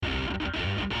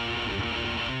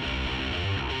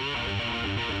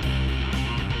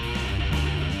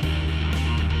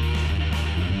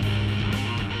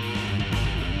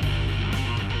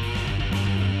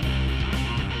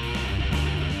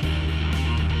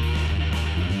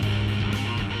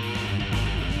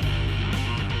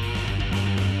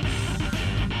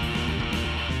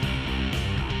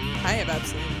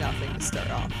to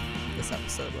start off this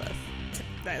episode with.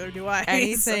 Neither do I.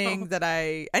 Anything so.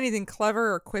 anything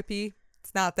clever or quippy,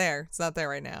 it's not there. It's not there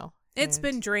right now. It's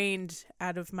been drained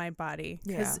out of my body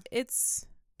because it's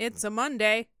a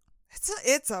Monday.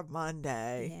 It's a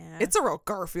Monday. Yeah. It's a real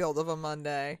Garfield of a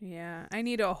Monday. Yeah, I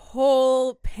need a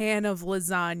whole pan of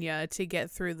lasagna to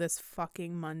get through this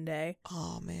fucking Monday.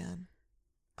 Oh man,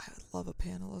 I would love a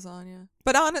pan of lasagna.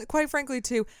 But quite frankly,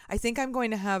 too, I think I'm going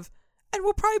to have, and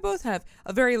we'll probably both have,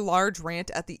 a very large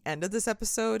rant at the end of this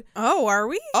episode. Oh, are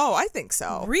we? Oh, I think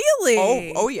so.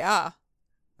 Really? Oh yeah.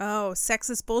 Oh,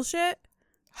 sexist bullshit?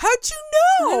 How'd you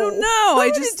know? I don't know. How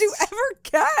did you ever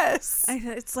guess?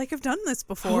 It's like I've done this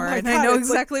before, my and God, I know it's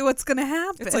exactly what's going to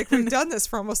happen. It's like we've done this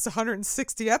for almost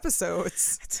 160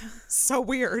 episodes. So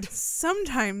weird.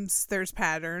 Sometimes there's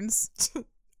patterns.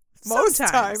 Most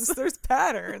Sometimes. times there's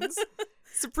patterns.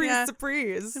 Surprise.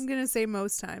 I'm going to say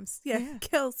most times. Yeah.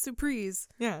 Kill surprise.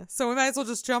 Yeah. So we might as well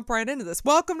just jump right into this.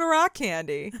 Welcome to Rock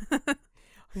Candy.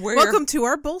 Welcome to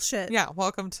our bullshit. Yeah.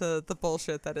 Welcome to the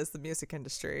bullshit that is the music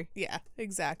industry. Yeah,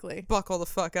 exactly. Buckle the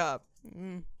fuck up.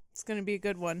 It's going to be a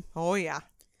good one. Oh, yeah.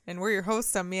 And we're your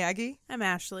hosts. I'm Miyagi. I'm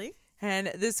Ashley.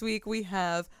 And this week we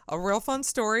have a real fun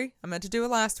story. I meant to do it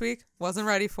last week. Wasn't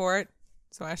ready for it.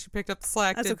 So Ashley picked up the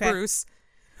slack. That's did okay. Bruce.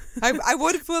 I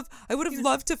would have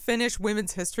loved to finish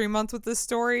Women's History Month with this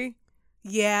story.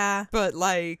 Yeah. But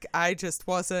I just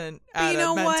wasn't at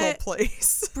a mental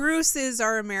place. Bruce is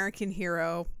our American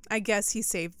hero. I guess he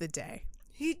saved the day.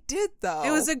 He did, though.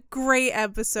 It was a great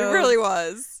episode. It really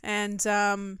was. And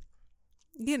now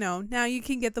you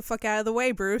can get the fuck out of the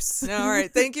way, Bruce. All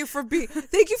right. Thank you for being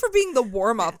the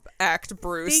warm-up act,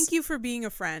 Bruce. Thank you for being a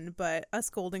friend, but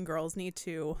us Golden Girls need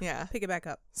to pick it back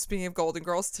up. Speaking of Golden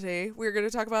Girls, today we're going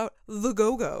to talk about the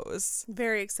Go-Go's.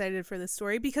 Very excited for this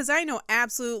story because I know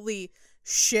absolutely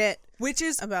shit which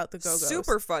is about the Go-Go's.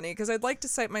 Super funny because I'd like to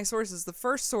cite my sources. The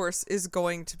first source is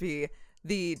going to be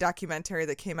the documentary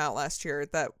that came out last year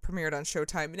that premiered on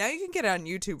Showtime. Now you can get it on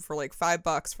YouTube for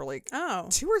 $5 for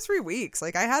 2 or 3 weeks.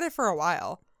 I had it for a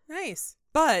while. Nice.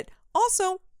 But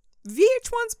also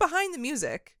VH1's Behind the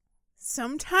Music.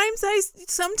 Sometimes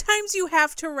you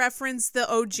have to reference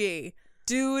the OG.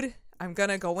 Dude, I'm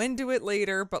gonna go into it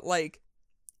later, but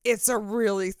it's a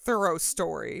really thorough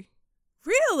story.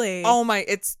 Really? Oh my,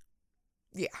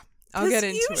 I'll get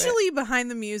into it. Usually Behind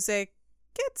the Music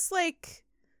gets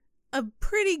a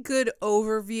pretty good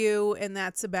overview, and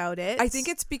that's about it. I think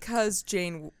it's because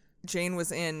Jane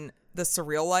was in The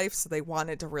Surreal Life, so they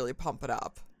wanted to really pump it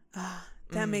up.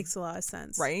 That makes a lot of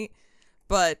sense. Right?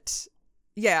 But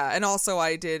yeah, and also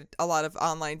I did a lot of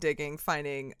online digging,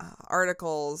 finding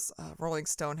articles. Rolling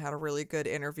Stone had a really good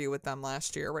interview with them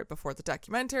last year, right before the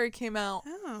documentary came out.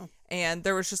 Oh. And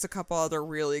there was just a couple other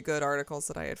really good articles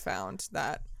that I had found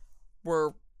that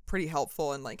were pretty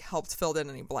helpful and helped fill in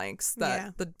any blanks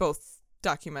that both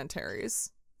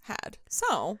documentaries had.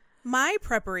 So my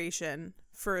preparation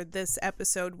for this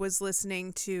episode was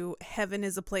listening to Heaven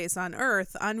is a Place on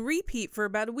Earth on repeat for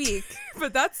about a week.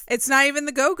 But it's not even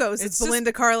the Go-Go's. It's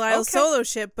Belinda Carlisle's solo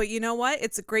shit. But you know what?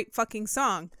 It's a great fucking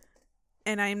song.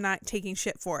 And I'm not taking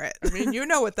shit for it. I mean, you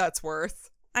know what that's worth.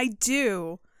 I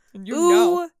do. And you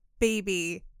know.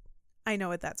 Baby. I know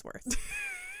what that's worth.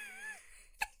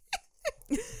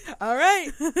 All right.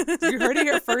 You heard it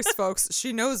here first, folks.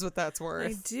 She knows what that's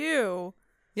worth. I do.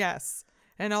 Yes.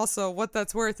 And also what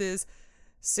that's worth is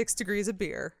 6 degrees of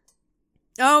beer.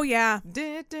 Oh, yeah.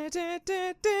 You get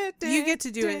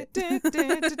to do it.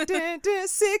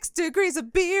 6 degrees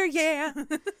of beer, yeah.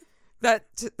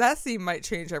 That theme might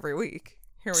change every week.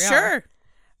 Here we are. Sure.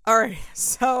 All right.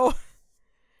 So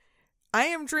I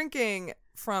am drinking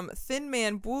from Thin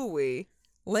Man Bluey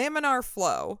Laminar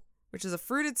Flow, which is a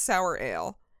fruited sour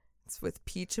ale. It's with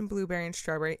peach and blueberry and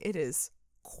strawberry. It is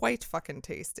quite fucking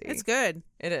tasty. It's good.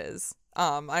 It is.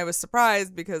 I was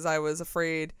surprised because I was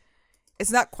afraid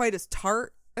it's not quite as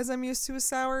tart as I'm used to with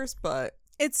sours, but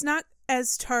it's not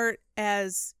as tart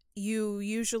as you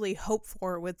usually hope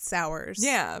for with sours.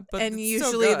 Yeah, but and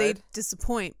usually they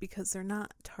disappoint because they're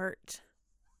not tart.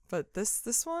 But this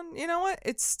one, you know what?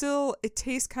 It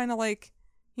tastes kind of like,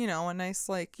 a nice,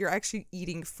 you're actually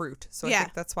eating fruit. So I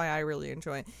think that's why I really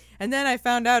enjoy it. And then I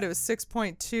found out it was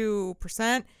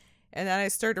 6.2%. And then I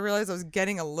started to realize I was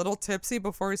getting a little tipsy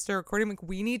before we started recording. I'm like,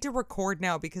 we need to record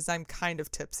now because I'm kind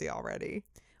of tipsy already.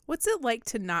 What's it like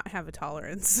to not have a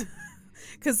tolerance?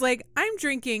 Because, I'm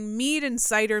drinking mead and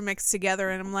cider mixed together,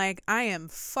 and I'm like, I am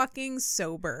fucking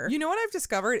sober. You know what I've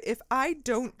discovered? If I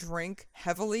don't drink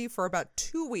heavily for about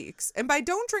 2 weeks, and by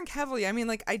don't drink heavily, I mean,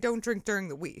 I don't drink during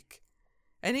the week.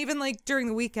 And even, during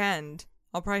the weekend,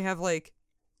 I'll probably have,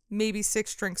 maybe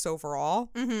 6 drinks overall.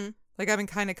 Mm-hmm. Like, I've been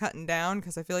kind of cutting down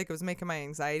because I feel like it was making my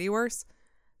anxiety worse.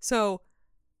 So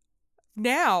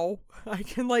now I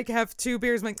can like have 2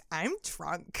 beers. I'm like, I'm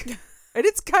drunk. And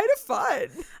it's kind of fun.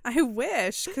 I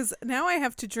wish, because now I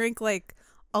have to drink like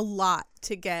a lot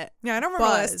to get Yeah, I don't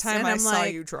remember buzz, last time and I I'm saw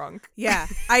like, you drunk. Yeah,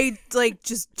 I like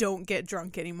just don't get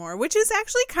drunk anymore, which is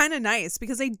actually kind of nice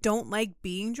because I don't like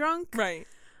being drunk. Right.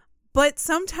 But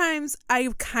sometimes I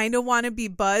kind of want to be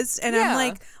buzzed, and Yeah. I'm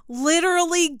like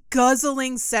literally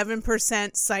guzzling 7%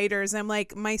 ciders. I'm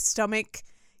like, my stomach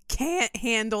can't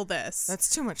handle this. That's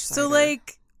too much cider. So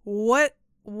like, what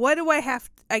do I have?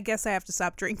 I guess I have to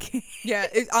stop drinking. Yeah,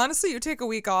 honestly, you take a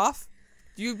week off,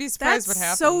 you'd be surprised what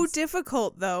happens. So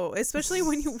difficult though, especially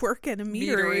when you work at a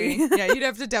meadery. Yeah, you'd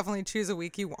have to definitely choose a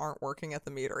week you aren't working at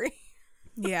the meadery.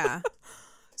 Yeah.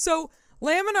 So,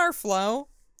 laminar flow,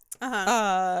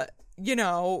 you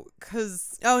know,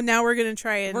 because Oh, now we're gonna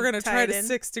try to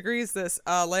 6 degrees this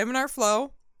laminar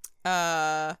flow,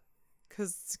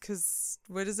 because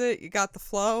what is it? You got the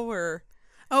flow, or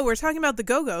Oh, we're talking about the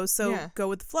Go-Go's, so Yeah. go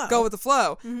with the flow. go with the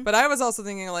flow. Mhm. But I was also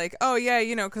thinking like, oh yeah,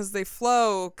 you know, because they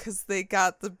flow, because they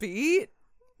got the beat.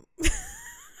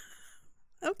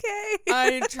 Okay.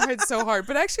 I tried so hard,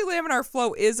 but actually, laminar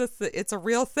flow is it's a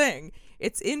real thing.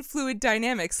 It's in fluid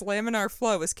dynamics. Laminar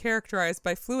flow is characterized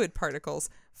by fluid particles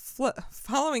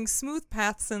following smooth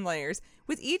paths and layers,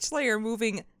 with each layer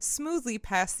moving smoothly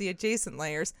past the adjacent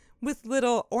layers with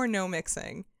little or no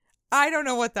mixing. I don't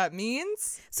know what that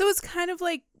means. So it's kind of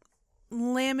like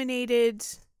laminated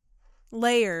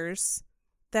layers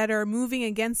that are moving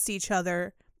against each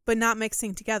other, but not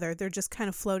mixing together. They're just kind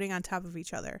of floating on top of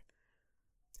each other.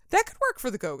 That could work for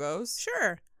the Go-Go's.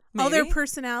 Sure. All their Maybe.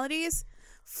 personalities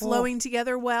flowing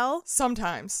together well,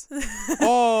 Sometimes.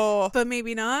 Oh, but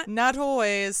maybe not. not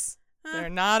always. They're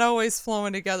not always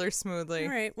flowing together smoothly.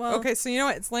 All right. Well, Okay, so you know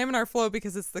what? It's laminar flow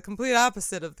because it's the complete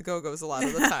opposite of the Go-Go's a lot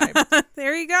of the time.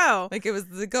 there you go. Like, it was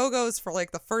the Go-Go's for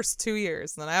like the first 2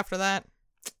 years, and then after that,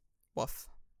 woof.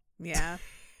 Yeah.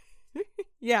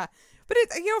 Yeah, but it,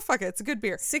 you know, fuck it, it's a good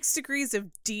beer. 6 degrees of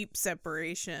deep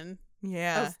separation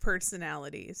Yeah, of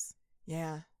personalities.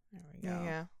 yeah, There we go.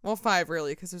 yeah. Well, 5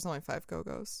 really, because there's only 5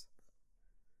 Go-Go's.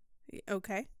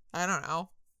 Okay. I don't know.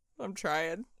 I'm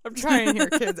trying here,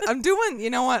 kids. I'm doing. You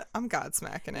know what? I'm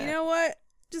Godsmacking it. You know what?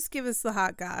 Just give us the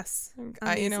hot goss on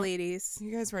these ladies.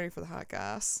 You guys ready for the hot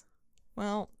goss?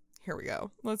 Well, here we go.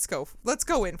 Let's go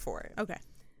in for it. Okay.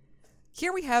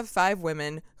 Here we have 5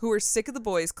 women who were sick of the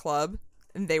boys' club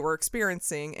and they were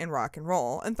experiencing in rock and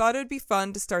roll and thought it would be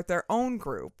fun to start their own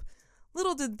group.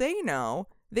 Little did they know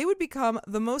they would become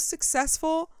the most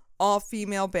successful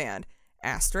all-female band,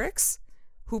 Asterix,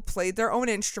 who played their own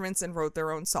instruments and wrote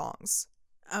their own songs.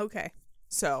 Okay.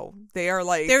 So they are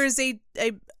like... There is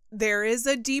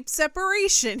a deep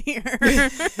separation here.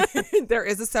 There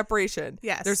is a separation.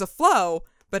 Yes. There's a flow,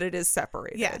 but it is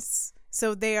separated. Yes.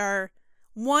 So they are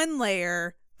one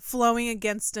layer flowing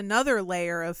against another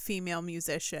layer of female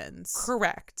musicians.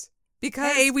 Correct.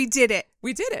 Because Hey, we did it.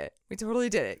 we did it. We totally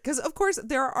did it. Because, of course,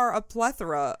 there are a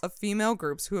plethora of female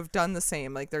groups who have done the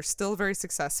same. Like, they're still very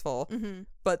successful,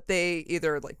 but they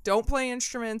either, like, don't play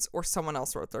instruments or someone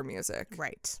else wrote their music.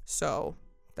 Right. So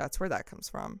that's where that comes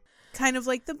from. Kind of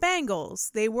like the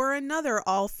Bangles. They were another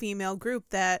all-female group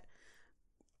that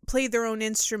played their own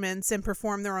instruments and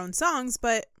performed their own songs,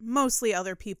 but mostly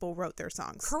other people wrote their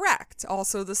songs. Correct.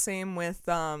 Also the same with,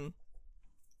 oh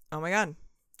my God.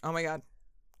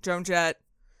 Joan Jett.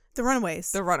 The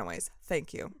Runaways. The Runaways.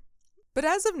 Thank you. But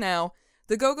as of now,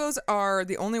 the Go-Go's are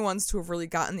the only ones to have really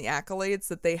gotten the accolades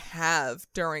that they have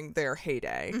during their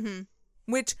heyday,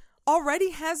 which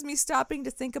already has me stopping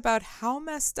to think about how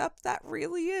messed up that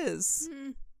really is.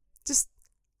 Just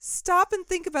stop and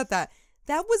think about that.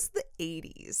 That was the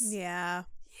 80s. Yeah.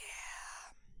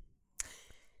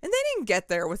 And they didn't get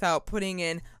there without putting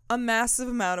in a massive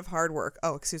amount of hard work.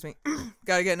 Oh, excuse me.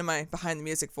 Gotta get into my behind the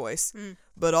music voice.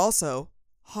 But also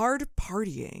hard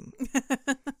partying.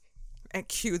 And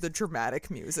cue the dramatic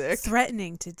music.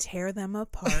 Threatening to tear them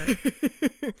apart.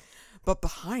 But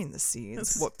behind the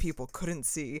scenes, what people couldn't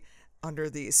see under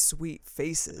these sweet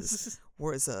faces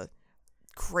was a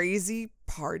crazy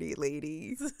party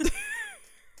lady.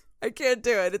 I can't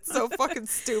do it. It's so fucking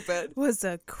stupid. Was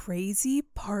a crazy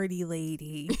party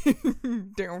lady.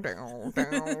 Down, down,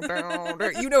 down, down,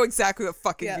 down. You know exactly what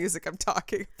fucking music I'm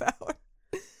talking about.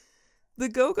 The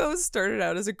Go-Go's started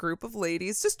out as a group of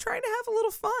ladies just trying to have a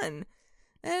little fun.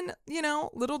 And, you know,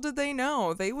 little did they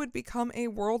know, they would become a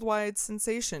worldwide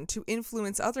sensation to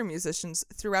influence other musicians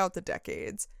throughout the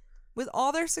decades. With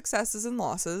all their successes and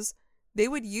losses, they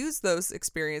would use those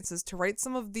experiences to write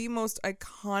some of the most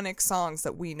iconic songs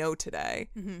that we know today.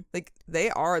 Mm-hmm. Like, they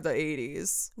are the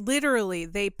 80s. Literally,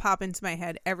 they pop into my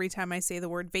head every time I say the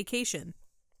word vacation.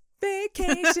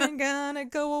 Vacation, gonna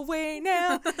go away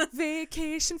now.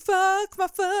 Vacation, fuck my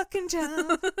fucking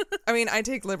job. I mean, I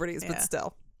take liberties, but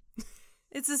still.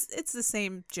 It's the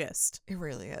same gist. It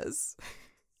really is.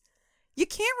 You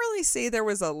can't really say there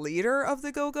was a leader of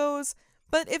the Go-Go's,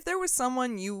 but if there was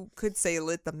someone you could say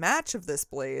lit the match of this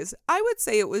blaze, I would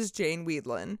say it was Jane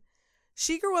Wiedlin.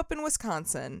 She grew up in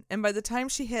Wisconsin, and by the time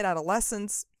she hit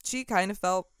adolescence, she kind of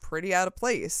felt pretty out of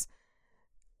place.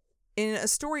 In a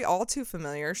story all too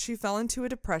familiar, she fell into a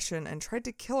depression and tried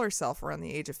to kill herself around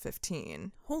the age of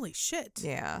 15. Holy shit.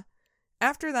 Yeah.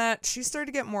 After that, she started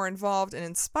to get more involved and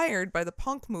inspired by the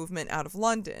punk movement out of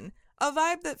London, a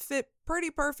vibe that fit pretty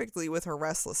perfectly with her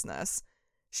restlessness.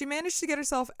 She managed to get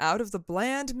herself out of the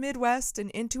bland Midwest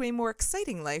and into a more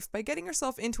exciting life by getting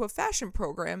herself into a fashion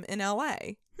program in LA.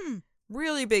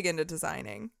 Really big into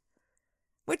designing.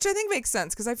 Which I think makes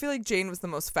sense, because I feel like Jane was the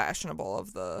most fashionable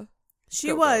of the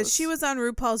Go-Go's. She was on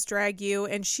RuPaul's Drag U,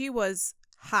 and she was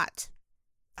hot.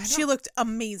 She looked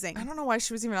amazing. I don't know why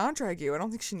she was even on Drag U. I don't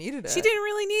think she needed it. She didn't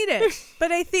really need it.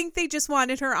 But I think they just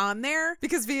wanted her on there.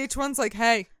 Because VH1's like,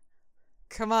 hey,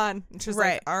 come on. And she's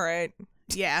like, all right.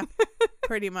 Yeah,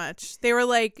 pretty much. They were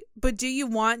like, but do you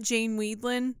want Jane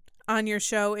Wiedlin on your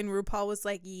show? And RuPaul was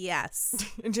like, yes.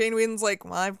 And Jane Wiedlin's like,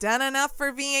 well, I've done enough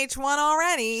for VH1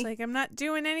 already. She's like, I'm not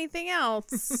doing anything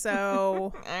else,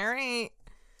 so. All right.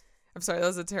 I'm sorry, that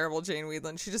was a terrible Jane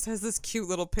Wiedlin. She just has this cute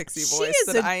little pixie voice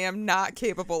that I am not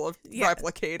capable of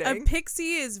replicating. A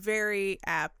pixie is very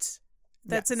apt.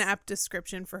 That's an apt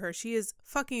description for her. She is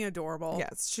fucking adorable.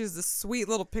 Yes, she's this sweet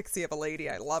little pixie of a lady.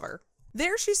 I love her.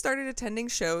 There she started attending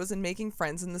shows and making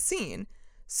friends in the scene.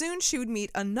 Soon she would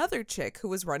meet another chick who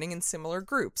was running in similar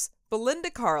groups,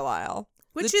 Belinda Carlisle.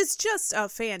 Which is just a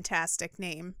fantastic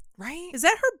name. Right? Is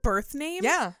that her birth name?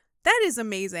 Yeah. That is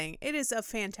amazing. It is a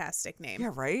fantastic name. Yeah,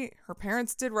 right? Her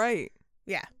parents did right.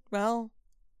 Yeah. Well,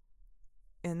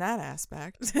 in that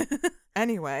aspect.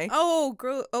 Anyway. Oh,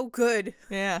 good.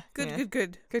 Yeah.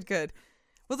 Good.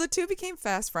 Well, the two became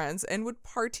fast friends and would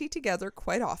party together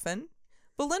quite often.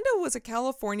 Belinda was a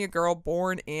California girl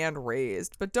born and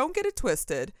raised, but don't get it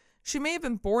twisted. She may have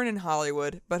been born in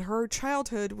Hollywood, but her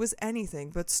childhood was anything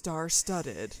but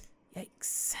star-studded.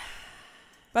 Yikes.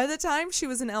 By the time she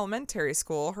was in elementary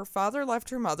school, her father left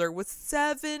her mother with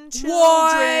 7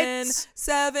 children. What?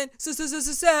 7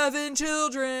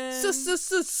 children.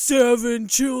 7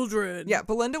 children. Yeah,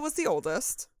 Belinda was the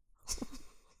oldest.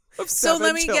 So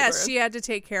let me guess, she had to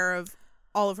take care of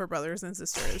all of her brothers and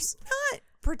sisters. Not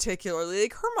particularly.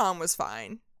 Like, her mom was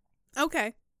fine.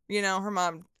 Okay. You know, her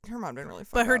mom didn't really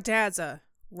fuck But her up. dad's a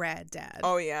rad dad.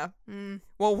 Oh, yeah.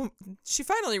 Well, she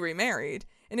finally remarried,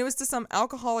 and it was to some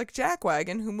alcoholic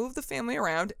jackwagon who moved the family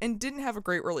around and didn't have a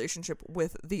great relationship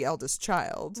with the eldest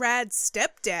child. Rad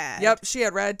stepdad. Yep, she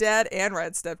had rad dad and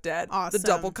rad stepdad. Awesome. The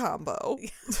double combo.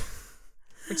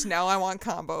 Which now I want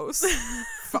combos.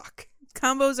 Fuck.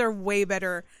 Combos are way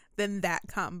better than that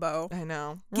combo. I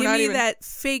know. Give me that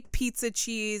fake pizza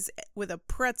cheese with a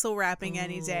pretzel wrapping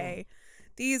any day.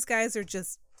 These guys are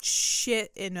just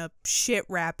shit in a shit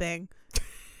wrapping.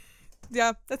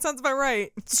 Yeah, that sounds about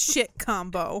right. Shit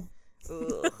combo.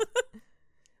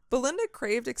 Belinda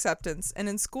craved acceptance and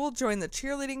in school joined the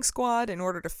cheerleading squad in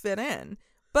order to fit in.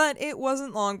 But it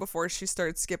wasn't long before she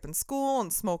started skipping school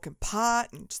and smoking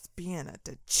pot and just being a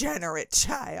degenerate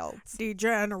child.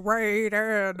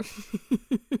 Degenerated.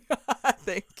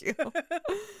 Thank you.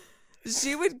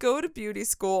 She would go to beauty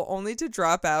school only to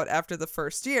drop out after the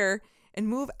first year and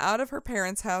move out of her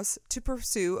parents' house to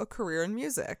pursue a career in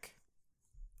music.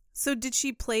 So did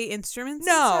she play instruments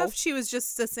No. and stuff? She was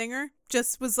just a singer?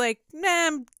 Just was like,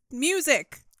 nah,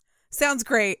 music. Sounds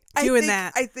great. Doing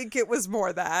that. I think it was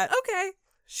more that. Okay.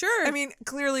 Sure. I mean,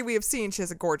 clearly we have seen she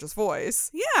has a gorgeous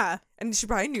voice. Yeah. And she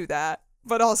probably knew that.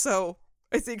 But also,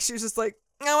 I think she was just like,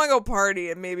 I want to go party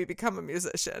and maybe become a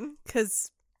musician. Because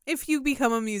if you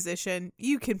become a musician,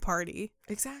 you can party.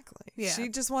 Exactly. Yeah. She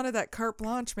just wanted that carte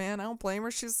blanche, man. I don't blame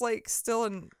her. She's like still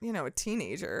a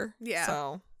teenager. Yeah.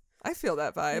 So I feel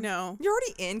that vibe. No. You're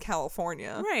already in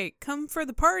California. Right. Come for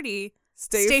the party.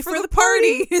 Stay for the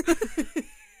party.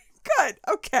 Good.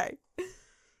 Okay.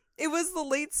 It was the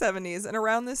late 70s, and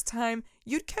around this time,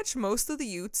 you'd catch most of the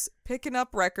youths picking up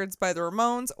records by the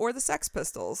Ramones or the Sex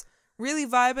Pistols, really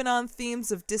vibing on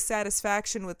themes of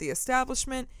dissatisfaction with the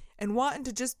establishment and wanting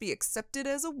to just be accepted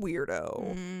as a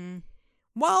weirdo.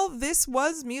 While this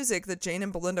was music that Jane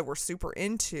and Belinda were super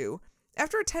into,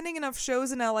 After attending enough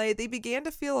shows in LA, they began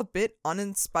to feel a bit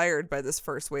uninspired by this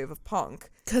first wave of punk.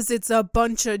 'Cause it's a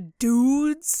bunch of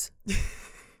dudes?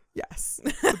 Yes,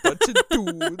 a bunch of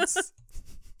dudes.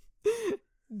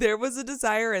 There was a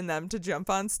desire in them to jump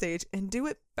on stage and do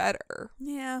it better.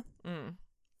 Yeah.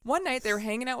 One night, they were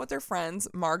hanging out with their friends,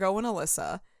 Margot and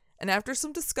Alyssa, and after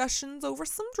some discussions over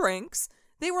some drinks,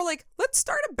 they were like, let's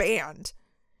start a band.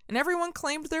 And everyone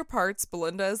claimed their parts,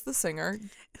 Belinda as the singer.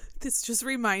 This just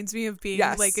reminds me of being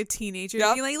like a teenager.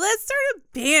 Yep. Being like, let's start a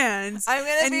band. I'm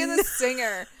going to be the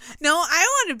singer. No, I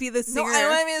want to be the singer. No, I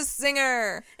want to be the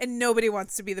singer. And nobody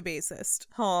wants to be the bassist.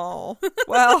 Oh,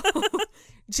 well,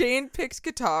 Jane picked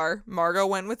guitar, Margot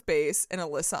went with bass, and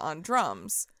Alyssa on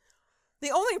drums.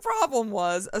 The only problem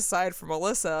was, aside from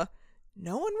Alyssa,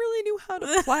 no one really knew how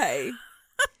to play.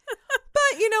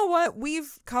 But you know what?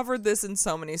 We've covered this in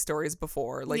so many stories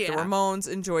before. Like the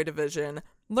Ramones and Joy Division.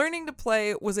 Learning to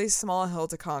play was a small hill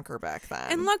to conquer back then.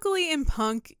 And luckily in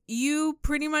punk, you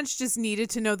pretty much just needed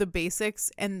to know the basics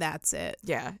and that's it.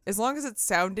 Yeah. As long as it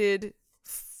sounded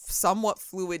somewhat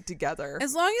fluid together.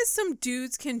 As long as some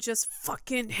dudes can just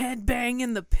fucking headbang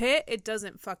in the pit, it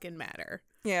doesn't fucking matter.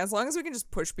 Yeah, as long as we can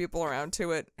just push people around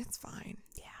to it, it's fine.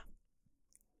 Yeah.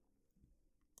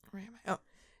 Where am I? Oh.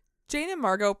 Jane and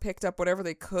Margot picked up whatever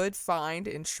they could find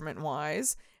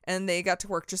instrument-wise, and they got to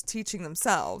work just teaching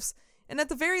themselves. And at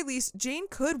the very least, Jane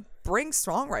could bring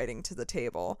songwriting to the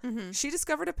table. Mm-hmm. She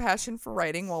discovered a passion for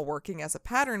writing while working as a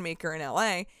pattern maker in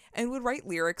LA and would write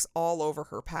lyrics all over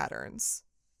her patterns.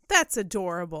 That's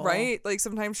adorable. Right? Like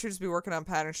sometimes she'd just be working on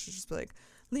patterns. She'd just be like,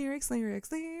 lyrics,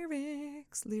 lyrics,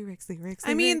 lyrics, lyrics, lyrics.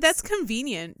 I mean, that's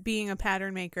convenient being a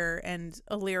pattern maker and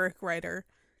a lyric writer.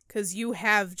 Because you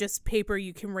have just paper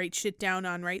you can write shit down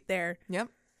on right there. Yep.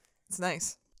 It's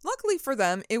nice. Luckily for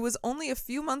them, it was only a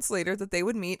few months later that they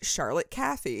would meet Charlotte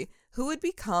Caffey, who would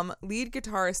become lead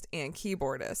guitarist and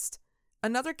keyboardist.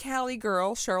 Another Cali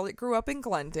girl, Charlotte grew up in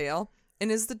Glendale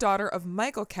and is the daughter of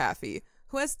Michael Caffey,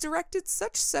 who has directed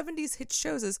such 70s hit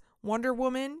shows as Wonder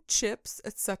Woman, Chips,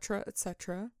 etc.,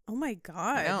 etc. Oh my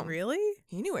God, really?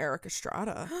 He knew Eric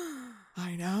Estrada.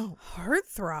 I know.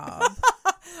 Heartthrob.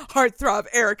 Heartthrob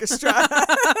Eric Estrada.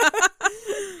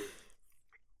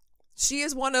 She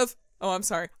is one of... Oh, I'm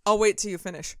sorry. I'll wait till you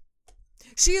finish.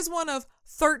 She is one of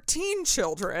 13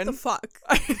 children. The fuck?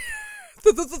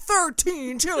 the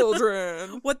 13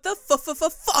 children. What the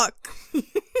fuck?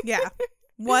 Yeah.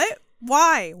 What?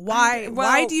 Why?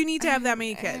 Why do you need to have that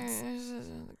many kids?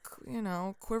 You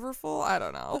know, quiverful? I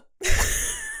don't know.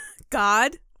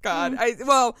 God.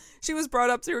 She was brought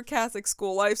up through a Catholic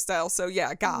school lifestyle, so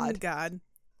yeah, God.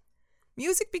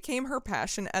 Music became her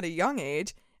passion at a young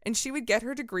age, and she would get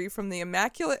her degree from the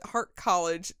Immaculate Heart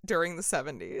College during the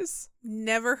 70s.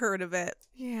 Never heard of it.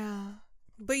 Yeah.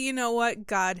 But you know what?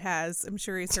 God has. I'm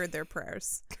sure he's heard their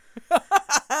prayers.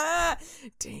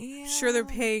 Damn. Sure, they're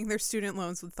paying their student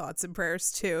loans with thoughts and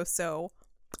prayers too, so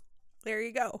there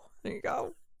you go. There you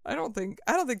go. I don't think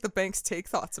the banks take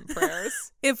thoughts and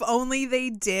prayers. If only they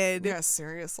did. Yeah,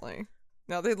 seriously.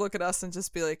 Now they'd look at us and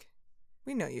just be like,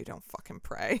 we know you don't fucking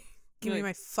pray. Give me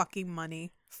my fucking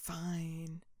money.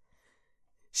 Fine.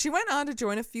 She went on to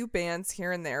join a few bands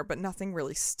here and there, but nothing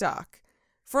really stuck.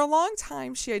 For a long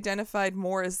time, she identified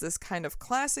more as this kind of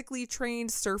classically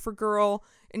trained surfer girl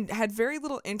and had very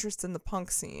little interest in the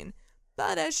punk scene.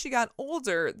 But as she got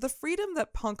older, the freedom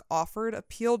that punk offered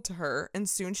appealed to her, and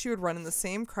soon she would run in the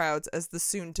same crowds as the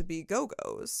soon-to-be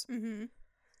Go-Go's. Mm-hmm.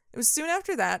 It was soon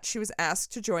after that she was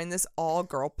asked to join this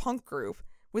all-girl punk group.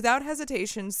 Without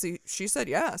hesitation, she said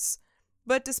yes.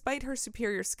 But despite her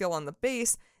superior skill on the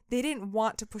bass, they didn't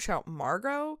want to push out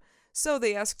Margot, so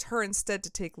they asked her instead to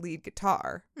take lead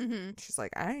guitar. Mm-hmm. She's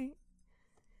like, all right.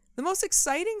 The most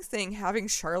exciting thing having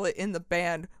Charlotte in the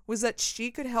band was that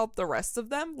she could help the rest of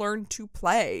them learn to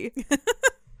play.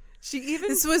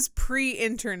 This was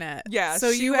pre-internet. Yeah, so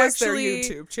you was their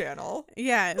YouTube channel.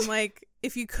 Yeah, and like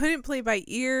if you couldn't play by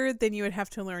ear, then you would have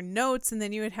to learn notes, and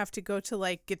then you would have to go to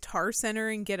like Guitar Center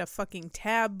and get a fucking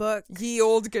tab book. Ye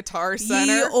old Guitar Center.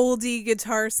 Ye oldie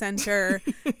Guitar Center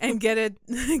and get a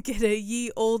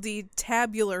ye oldie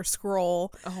tabular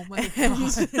scroll. Oh my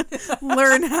God.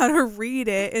 Learn how to read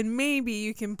it, and maybe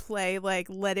you can play like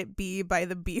Let It Be by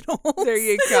the Beatles. There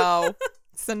you go.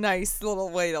 It's a nice little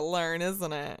way to learn,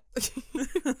 isn't it?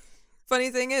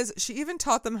 Funny thing is, she even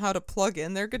taught them how to plug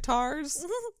in their guitars.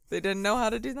 They didn't know how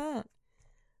to do that.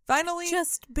 Finally...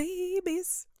 Just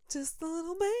babies. Just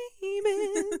little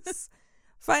babies.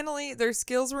 Finally, their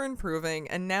skills were improving,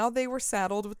 and now they were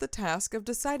saddled with the task of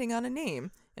deciding on a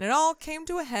name. And it all came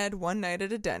to a head one night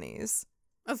at a Denny's.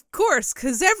 Of course,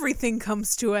 because everything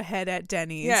comes to a head at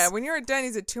Denny's. Yeah, when you're at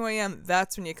Denny's at 2 a.m.,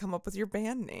 that's when you come up with your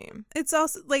band name. It's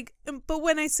also like, but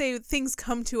when I say things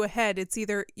come to a head, it's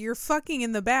either you're fucking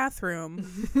in the bathroom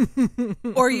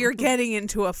or you're getting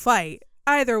into a fight.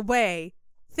 Either way,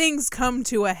 things come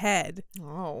to a head.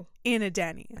 Oh, in a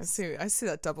Denny's. I see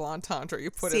that double entendre you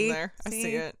put in there. I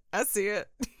see it.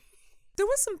 There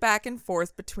was some back and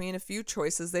forth between a few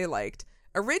choices they liked.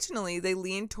 Originally, they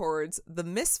leaned towards the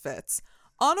Misfits,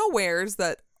 unawares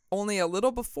that only a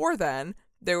little before then,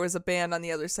 there was a band on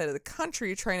the other side of the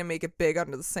country trying to make it big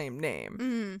under the same name.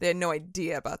 Mm-hmm. They had no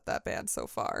idea about that band so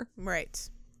far. Right.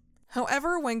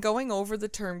 However, when going over the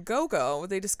term go-go,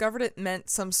 they discovered it meant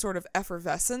some sort of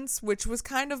effervescence, which was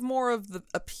kind of more of the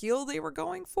appeal they were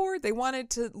going for. They wanted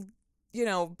to,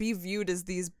 be viewed as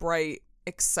these bright,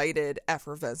 excited,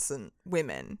 effervescent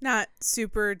women. Not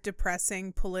super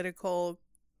depressing, political,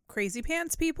 crazy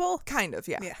pants people? Kind of,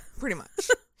 yeah. Pretty much.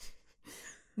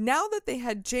 Now that they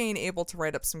had Jane able to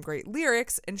write up some great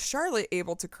lyrics and Charlotte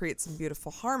able to create some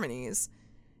beautiful harmonies,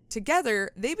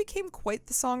 together, they became quite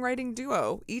the songwriting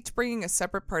duo, each bringing a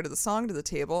separate part of the song to the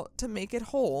table to make it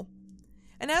whole.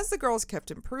 And as the girls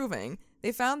kept improving,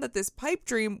 they found that this pipe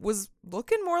dream was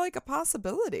looking more like a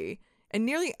possibility, and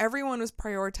nearly everyone was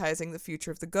prioritizing the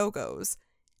future of the Go-Go's.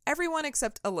 Everyone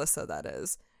except Alyssa, that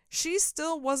is. She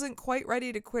still wasn't quite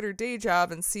ready to quit her day job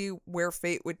and see where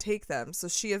fate would take them, so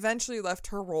she eventually left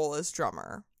her role as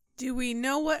drummer. Do we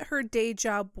know what her day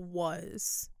job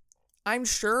was? I'm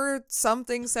sure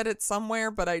something said it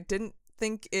somewhere, but I didn't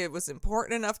think it was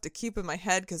important enough to keep in my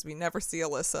head because we never see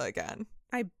Alyssa again.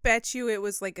 I bet you it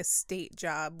was like a state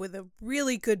job with a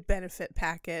really good benefit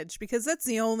package because that's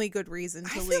the only good reason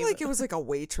to leave. I feel like it was like a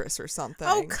waitress or something.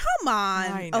 Oh, come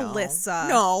on, Alyssa.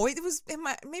 No,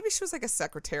 maybe she was like a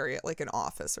secretary at like an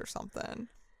office or something.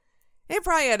 It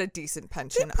probably had a decent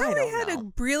pension. I don't know. It probably had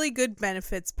a really good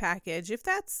benefits package. If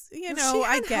that's, she had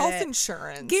I get health it.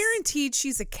 Insurance. Guaranteed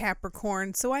she's a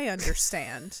Capricorn, so I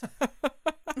understand.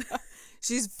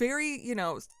 She's very,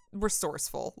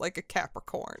 resourceful, like a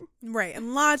Capricorn. Right,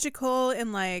 and logical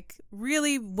and like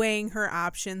really weighing her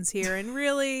options here and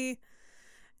really,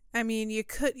 I mean,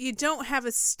 you don't have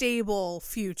a stable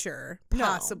future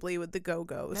possibly with the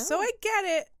Go-Go's. No. So I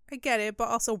get it, but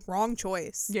also wrong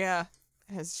choice. Yeah.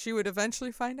 As she would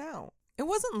eventually find out. It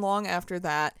wasn't long after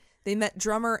that they met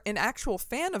drummer and actual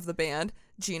fan of the band,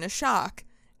 Gina Schock,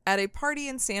 at a party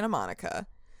in Santa Monica.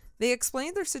 They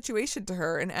explained their situation to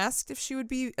her and asked if she would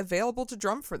be available to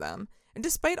drum for them. And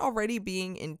despite already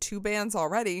being in 2 bands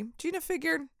already, Gina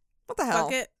figured, what the hell?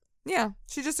 Fuck it. Yeah,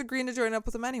 she just agreed to join up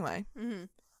with them anyway. Mm-hmm.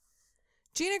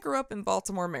 Gina grew up in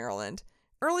Baltimore, Maryland.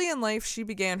 Early in life, she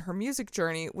began her music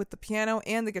journey with the piano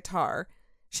and the guitar.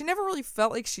 She never really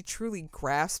felt like she truly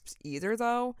grasped either,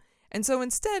 though, and so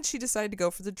instead she decided to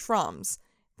go for the drums.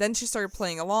 Then she started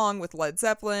playing along with Led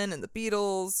Zeppelin and the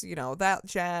Beatles, that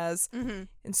jazz,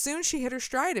 and soon she hit her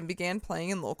stride and began playing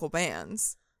in local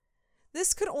bands.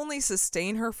 This could only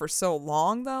sustain her for so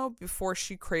long, though, before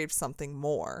she craved something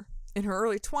more. In her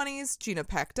early 20s, Gina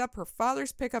packed up her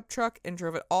father's pickup truck and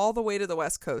drove it all the way to the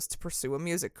West Coast to pursue a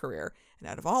music career, and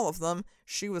out of all of them,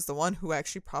 she was the one who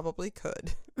actually probably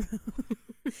could.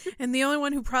 And the only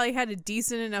one who probably had a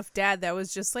decent enough dad that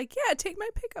was just like, yeah, take my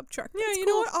pickup truck. Yeah, That's you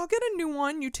cool. know what? I'll get a new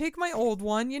one. You take my old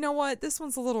one. You know what? This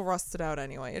one's a little rusted out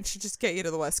anyway. It should just get you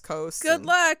to the West Coast. Good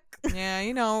luck. Yeah,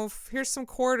 here's some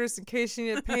quarters in case you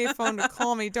need a payphone to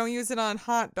call me. Don't use it on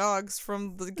hot dogs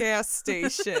from the gas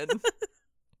station.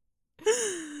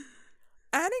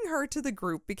 Adding her to the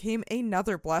group became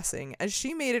another blessing, as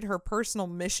she made it her personal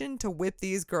mission to whip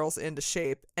these girls into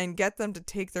shape and get them to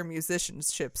take their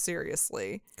musicianship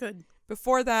seriously. Good.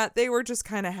 Before that, they were just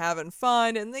kind of having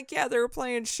fun, and they were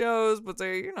playing shows, but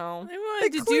they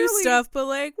wanted to do stuff, but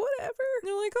like, whatever.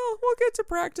 They're like, oh, we'll get to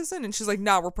practicing. And she's like,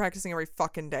 no, we're practicing every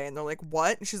fucking day. And they're like,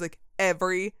 what? And she's like,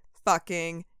 every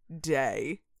fucking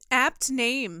day. Apt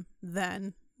name,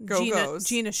 then. Go-Go's.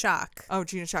 Gina Schock. Oh,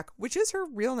 Gina Schock, which is her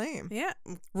real name. Yeah.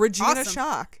 Regina awesome.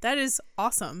 Schock. That is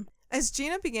awesome. As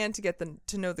Gina began to get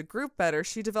to know the group better,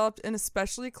 she developed an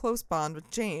especially close bond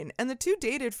with Jane, and the two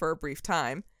dated for a brief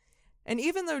time. And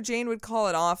even though Jane would call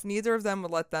it off, neither of them would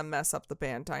let them mess up the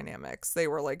band dynamics. They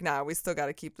were like, nah, we still got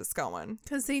to keep this going.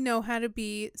 Because they know how to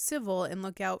be civil and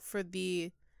look out for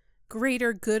the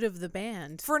greater good of the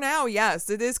band. For now, yes.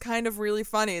 It is kind of really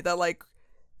funny that, like,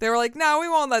 they were like, no, we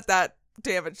won't let that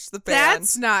damage the band.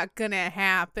 That's not gonna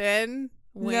happen.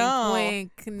 Wink, no,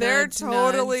 wink. Nudge, they're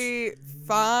totally nudge.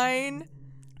 Fine.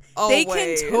 Always.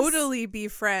 They can totally be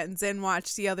friends and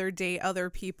watch the other date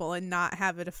other people and not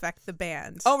have it affect the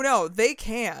band. Oh no, they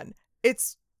can.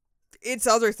 It's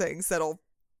other things that'll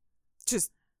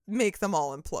just make them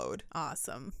all implode.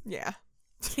 Awesome. Yeah.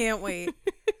 Can't wait.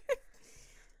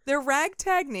 Their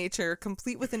ragtag nature,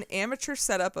 complete with an amateur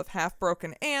setup of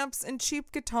half-broken amps and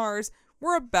cheap guitars,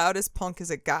 were about as punk as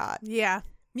it got. Yeah.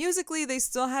 Musically, they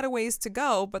still had a ways to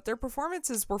go, but their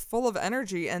performances were full of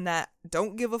energy and that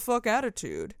don't-give-a-fuck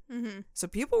attitude. Mm-hmm. So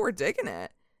people were digging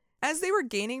it. As they were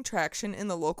gaining traction in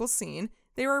the local scene,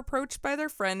 they were approached by their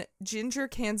friend Ginger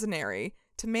Canzaneri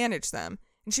to manage them,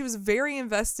 and she was very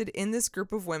invested in this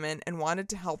group of women and wanted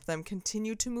to help them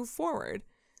continue to move forward.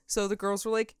 So the girls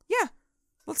were like, yeah,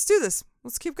 let's do this.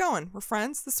 Let's keep going. We're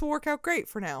friends. This will work out great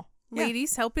for now. Yeah.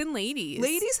 Ladies helping ladies.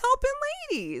 Ladies helping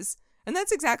ladies. And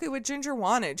that's exactly what Ginger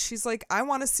wanted. She's like, I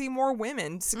want to see more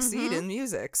women succeed in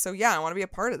music. So yeah, I want to be a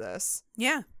part of this.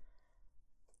 Yeah.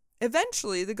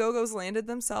 Eventually, the Go-Go's landed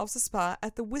themselves a spot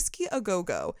at the Whiskey A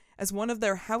Go-Go as one of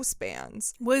their house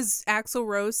bands. Was Axl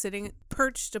Rose sitting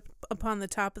perched upon the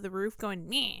top of the roof going,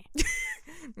 meh.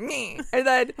 Meh. And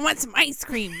then... I want some ice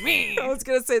cream. Meh. I was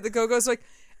going to say, the Go-Go's like,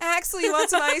 Axl, you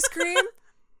want some ice cream?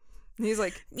 And he's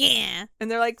like, yeah. And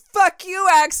they're like, fuck you,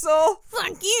 Axl.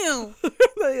 Fuck you.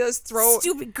 They just throw...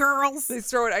 Stupid girls. They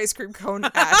throw an ice cream cone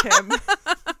at him.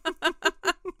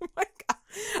 Oh my God.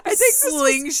 I think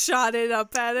slingshot it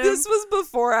up at him. This was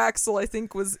before Axl, I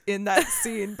think, was in that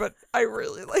scene, but I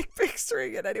really like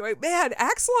picturing it anyway. Man,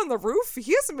 Axl on the roof,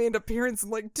 he hasn't made an appearance in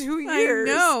like 2 years.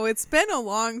 I know, it's been a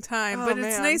long time, but it's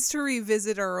man. nice to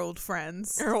revisit our old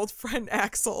friends. Our old friend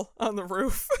Axl on the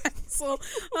roof. Axl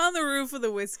on the roof of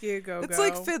the Whiskey A Go-Go. It's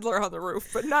like Fiddler on the roof,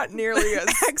 but not nearly as...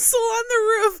 Axl on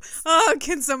the roof. Oh,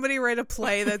 can somebody write a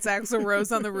play that's Axl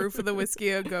Rose on the roof of the Whiskey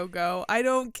A Go-Go? I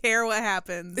don't care what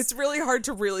happens. It's really hard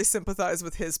to really sympathize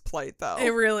with his plight, though. It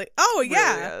really... Oh,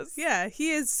 yeah. Really is. Yeah,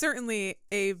 he is certainly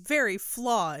a very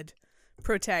flawed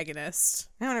protagonist.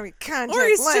 I want to be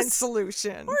contact lens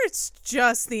solution. Or it's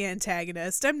just the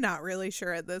antagonist. I'm not really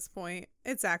sure at this point.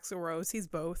 It's Axl Rose. He's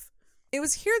both. It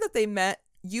was here that they met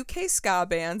UK ska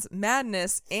bands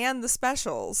Madness and the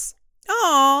Specials.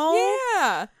 Oh,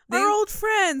 yeah, our old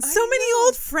friends. So many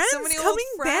old friends coming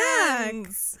back.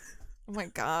 Oh my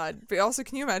God! But also,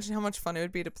 can you imagine how much fun it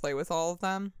would be to play with all of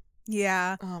them?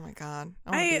 Yeah. Oh my God, I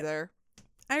want to be there.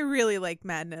 I really like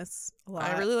Madness a lot.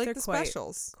 I really like They're the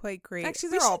Specials. Quite great. Actually,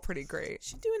 they're all pretty great.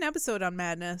 Should do an episode on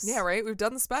Madness. Yeah, right. We've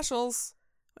done the Specials.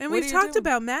 And we've talked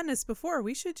about Madness before.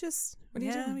 We should just... What are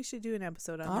you doing? We should do an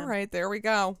episode on All them. right, there we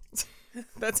go.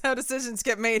 That's how decisions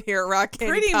get made here at Rock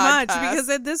Candy Pretty Podcast. much, because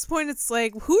at this point it's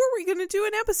like, who are we going to do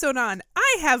an episode on?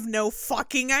 I have no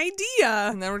fucking idea.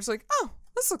 And then we're just like, oh,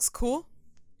 this looks cool.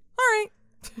 All right.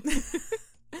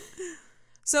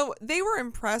 So they were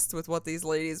impressed with what these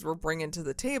ladies were bringing to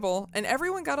the table, and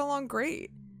everyone got along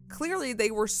great. Clearly, they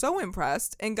were so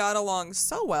impressed and got along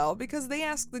so well because they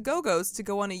asked the Go-Go's to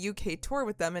go on a UK tour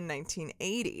with them in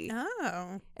 1980.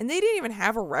 Oh. And they didn't even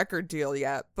have a record deal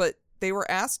yet, but they were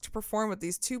asked to perform with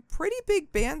these two pretty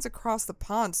big bands across the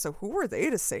pond, so who were they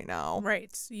to say no?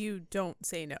 Right. You don't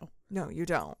say no. No, you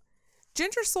don't.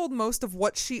 Ginger sold most of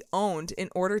what she owned in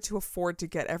order to afford to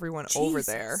get everyone over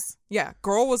there. Yeah,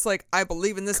 girl was like, I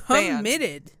believe in this band.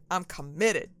 Committed. I'm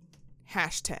committed.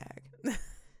 Hashtag.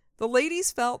 The ladies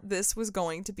felt this was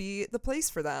going to be the place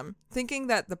for them, thinking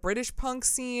that the British punk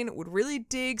scene would really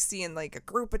dig seeing like a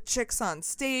group of chicks on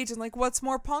stage and like what's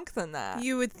more punk than that?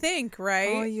 You would think,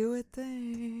 right? Oh, you would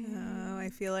think. Oh, I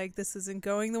feel like this isn't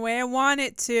going the way I want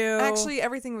it to. Actually,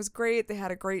 everything was great. They had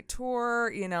a great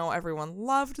tour. You know, everyone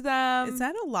loved them. Is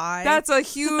that a lie? That's a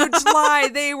huge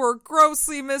lie. They were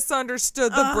grossly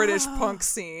misunderstood, the British punk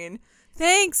scene.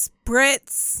 Thanks,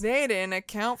 Brits. They didn't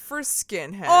account for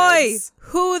skinheads. Oi,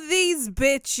 who these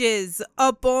bitches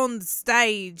up on the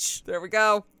stage? There we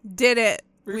go. Did it.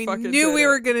 We knew we it.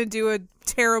 were going to do a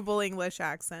terrible English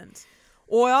accent.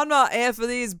 Oi, I'm not here for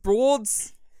these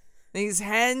broads. These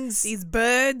hens. These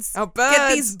birds. Oh, birds.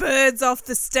 Get these birds off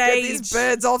the stage. Get these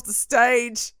birds off the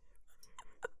stage.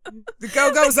 The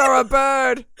Go-Go's are a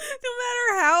bird. No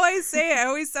matter how I say it, I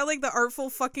always sound like the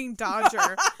Artful fucking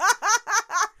Dodger.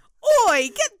 Oi,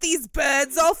 get these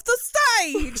birds off the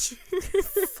stage.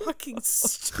 Fucking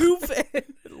stupid.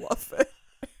 I love it.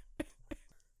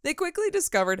 They quickly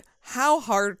discovered how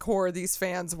hardcore these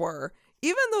fans were.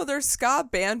 Even though their ska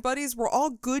band buddies were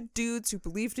all good dudes who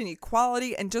believed in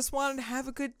equality and just wanted to have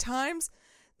a good times,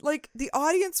 like, the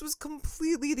audience was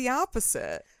completely the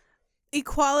opposite.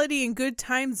 Equality and good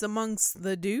times amongst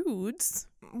the dudes.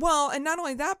 Well, and not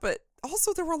only that, but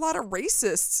also there were a lot of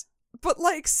racists. But,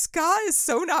 like, ska is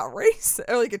so not racist.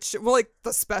 Like, like,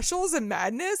 the Specials and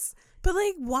Madness. But,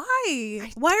 like,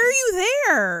 why? Why are you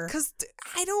there? Because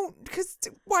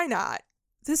why not?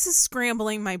 This is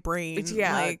scrambling my brain.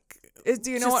 Yeah. Like,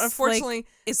 Do you know what? Unfortunately, like,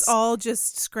 it's all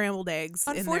just scrambled eggs.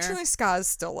 Unfortunately, ska is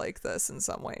still like this in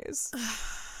some ways.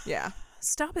 Yeah.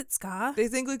 Stop it, ska. They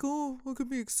think like, oh, I could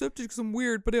be accepted because I'm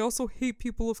weird, but I also hate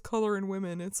people of color and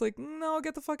women. It's like, no,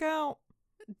 get the fuck out.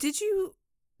 Did you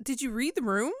read The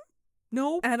Room?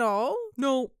 No. At all?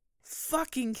 No.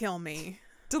 Fucking kill me.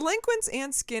 Delinquents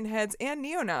and skinheads and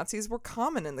neo-Nazis were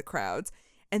common in the crowds,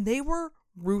 and they were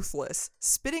ruthless,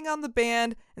 spitting on the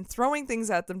band and throwing things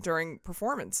at them during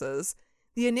performances.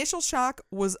 The initial shock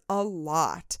was a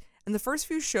lot, and the first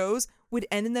few shows would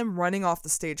end in them running off the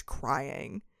stage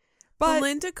crying. But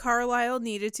Belinda Carlisle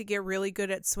needed to get really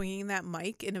good at swinging that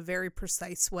mic in a very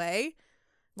precise way.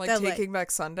 Like Taking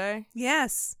Back Sunday?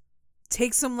 Yes.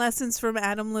 Take some lessons from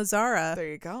Adam Lazzara. There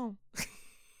you go.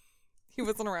 He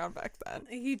wasn't around back then.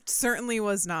 He certainly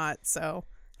was not, so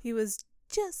he was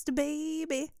just a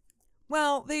baby.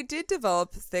 Well, they did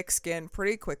develop thick skin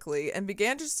pretty quickly and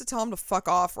began just to tell him to fuck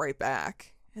off right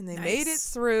back. And they made it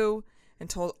through and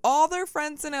told all their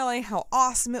friends in LA how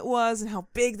awesome it was and how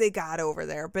big they got over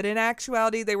there. But in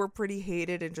actuality, they were pretty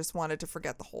hated and just wanted to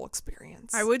forget the whole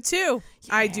experience. I would too.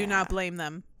 Yeah. I do not blame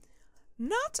them.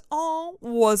 Not all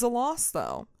was a loss,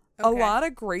 though. Okay. A lot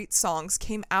of great songs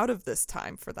came out of this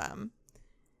time for them.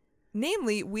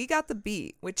 Namely, We Got the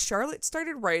Beat, which Charlotte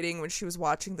started writing when she was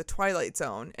watching The Twilight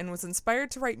Zone and was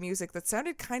inspired to write music that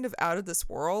sounded kind of out of this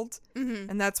world. Mm-hmm.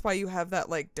 And that's why you have that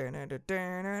like...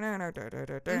 Mm-hmm.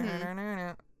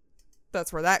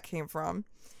 That's where that came from.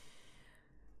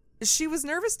 She was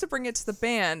nervous to bring it to the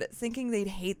band, thinking they'd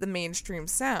hate the mainstream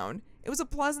sound. It was a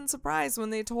pleasant surprise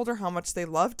when they told her how much they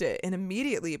loved it, and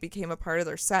immediately it became a part of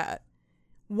their set.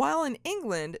 While in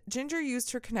England, Ginger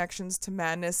used her connections to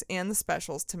Madness and the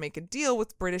Specials to make a deal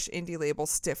with British indie label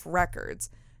Stiff Records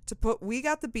to put We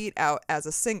Got the Beat out as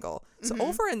a single. So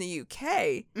over in the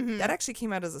UK, that actually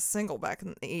came out as a single back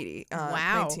in the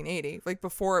 1980, like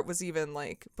before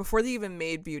they even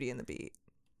made Beauty and the Beat.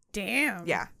 Damn.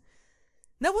 Yeah.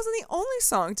 That wasn't the only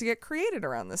song to get created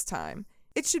around this time.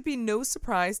 It should be no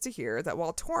surprise to hear that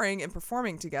while touring and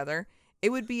performing together, it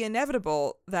would be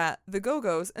inevitable that the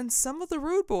Go-Go's and some of the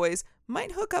Rude Boys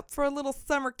might hook up for a little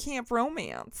summer camp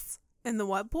romance. And the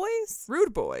what boys?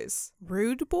 Rude Boys.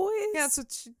 Rude Boys? Yeah, so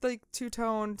like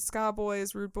two-tone, ska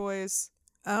boys, Rude Boys.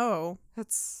 Oh.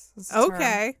 That's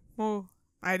okay. Well,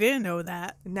 I didn't know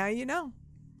that. Now you know.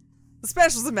 The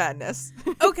Specials of Madness.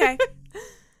 Okay.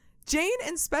 Jane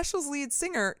and Specials lead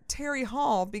singer Terry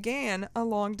Hall began a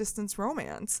long-distance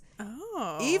romance.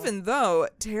 Oh. Even though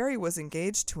Terry was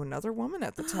engaged to another woman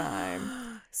at the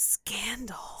time.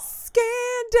 Scandal.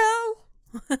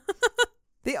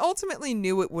 They ultimately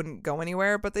knew it wouldn't go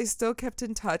anywhere, but they still kept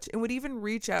in touch and would even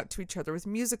reach out to each other with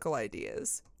musical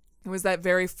ideas. It was that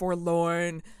very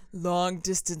forlorn,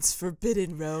 long-distance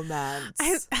forbidden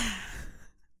romance.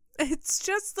 It's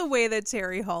just the way that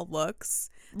Terry Hall looks.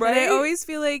 Right? And I always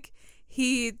feel like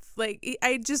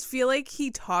I just feel like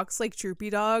he talks like Droopy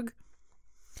Dog.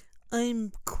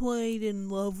 I'm quite in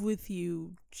love with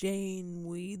you, Jane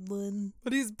Wiedlin.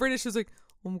 But he's British. He's like,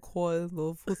 I'm quite in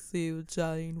love with you,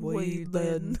 Jane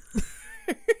Wiedlin.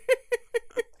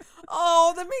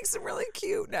 Oh, that makes him really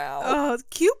cute now. Oh,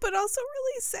 cute, but also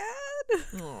really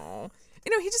sad. Oh.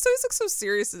 You know, he just always looks so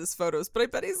serious in his photos, but I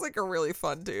bet he's like a really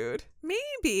fun dude.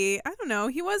 Maybe. I don't know.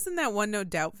 He was in that One No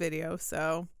Doubt video,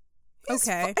 so... He's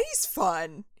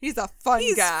fun. He's a fun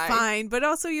guy. He's fine, but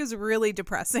also he was really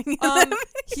depressing.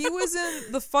 He was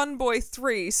in The Fun Boy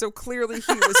 3, so clearly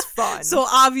he was fun. So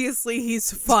obviously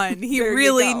he's fun. He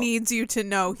really needs you to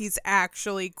know he's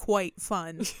actually quite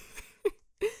fun.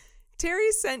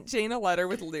 Terry sent Jane a letter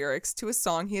with lyrics to a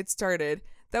song he had started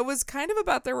that was kind of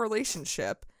about their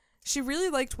relationship. She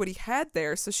really liked what he had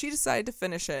there, so she decided to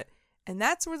finish it. And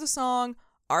that's where the song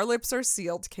Our Lips Are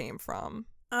Sealed came from.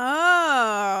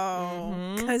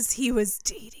 Oh, because he was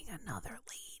dating another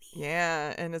lady.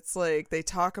 Yeah, and it's like they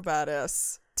talk about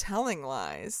us telling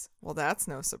lies. Well, that's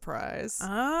no surprise.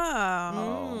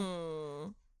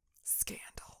 Oh.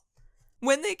 Scandal.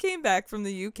 When they came back from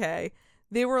the UK,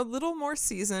 they were a little more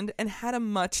seasoned and had a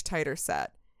much tighter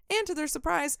set. And to their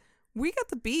surprise, We Got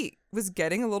the Beat was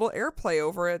getting a little airplay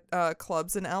over at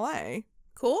clubs in LA.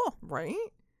 Cool. Right?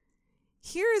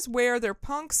 Here is where their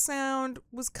punk sound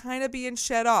was kind of being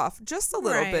shed off just a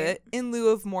little bit in lieu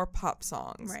of more pop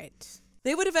songs. Right.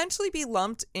 They would eventually be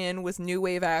lumped in with new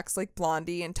wave acts like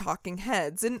Blondie and Talking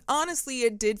Heads, and honestly,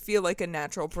 it did feel like a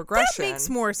natural progression. That makes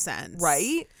more sense.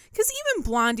 Right? Because even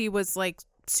Blondie was like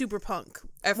super punk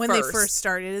when they first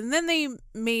started, and then they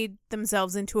made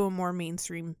themselves into a more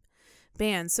mainstream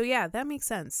bands. So yeah, that makes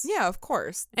sense. Yeah, of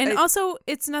course. And also,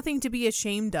 it's nothing to be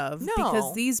ashamed of. No.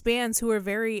 Because these bands who are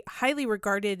very highly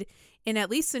regarded in at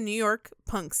least the New York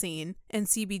punk scene and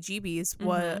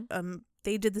CBGBs,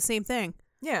 they did the same thing.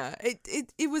 Yeah,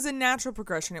 it was a natural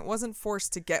progression. It wasn't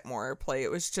forced to get more airplay.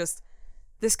 It was just,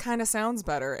 this kind of sounds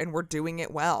better and we're doing it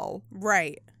well.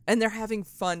 Right. And they're having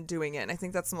fun doing it. And I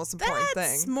think that's the most important thing.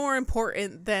 That's more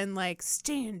important than, like,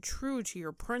 staying true to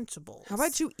your principles. How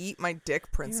about you eat my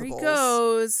dick principles? Here he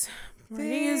goes.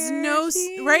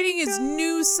 Writing his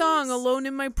new song, Alone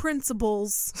in My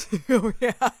Principles. Oh,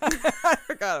 yeah. I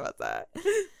forgot about that.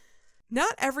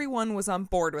 Not everyone was on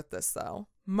board with this, though.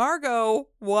 Margot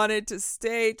wanted to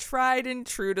stay tried and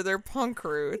true to their punk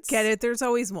roots. Get it? There's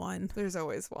always one. There's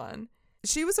always one.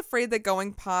 She was afraid that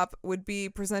going pop would be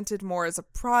presented more as a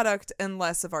product and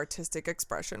less of artistic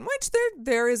expression, which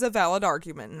there is a valid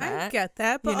argument in that. I get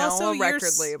that, but also a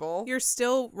record label. You're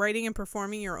still writing and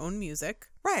performing your own music.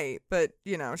 Right, but,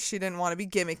 she didn't want to be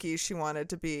gimmicky. She wanted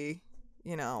to be,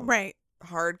 right,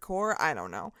 hardcore. I don't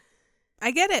know.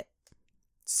 I get it.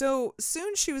 So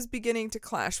soon she was beginning to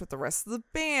clash with the rest of the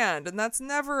band, and that's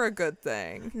never a good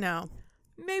thing. No.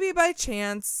 Maybe by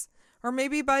chance, or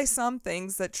maybe by some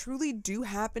things that truly do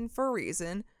happen for a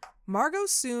reason, Margot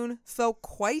soon fell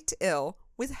quite ill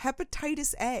with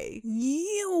hepatitis A.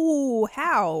 Ew,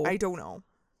 how? I don't know.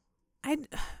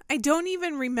 I don't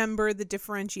even remember the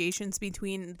differentiations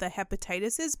between the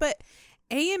hepatitises, but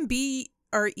A and B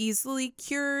are easily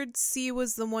cured. C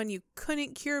was the one you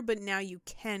couldn't cure, but now you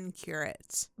can cure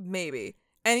it. Maybe.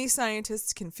 Any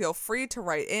scientists can feel free to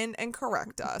write in and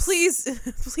correct us.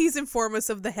 Please inform us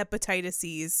of the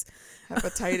hepatitis.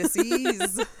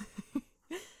 Hepatitis.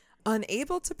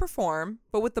 Unable to perform,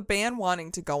 but with the band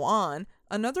wanting to go on,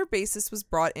 another bassist was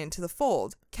brought into the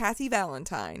fold, Kathy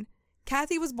Valentine.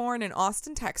 Kathy was born in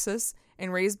Austin, Texas,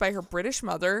 and raised by her British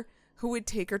mother, who would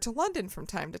take her to London from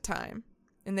time to time.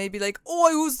 And they'd be like,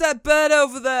 "Oi, who's that bird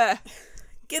over there?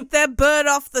 Get that bird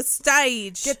off the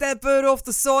stage. Get that bird off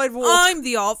the sidewalk. I'm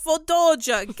the Artful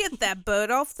Dodger. Get that bird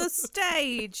off the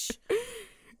stage."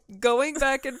 Going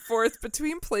back and forth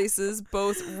between places,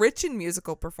 both rich in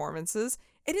musical performances,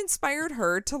 it inspired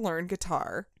her to learn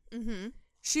guitar. Mm-hmm.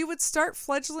 She would start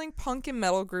fledgling punk and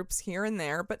metal groups here and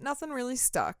there, but nothing really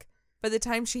stuck. By the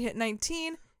time she hit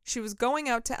 19, she was going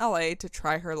out to LA to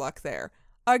try her luck there.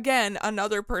 Again,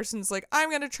 another person's like, "I'm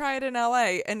going to try it in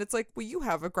LA." And it's like, well, you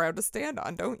have a ground to stand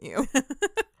on, don't you?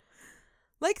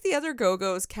 Like the other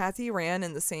Go-Go's, Kathy ran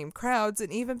in the same crowds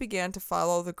and even began to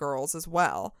follow the girls as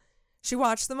well. She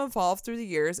watched them evolve through the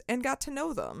years and got to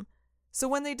know them. So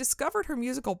when they discovered her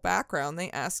musical background,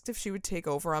 they asked if she would take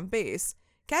over on bass.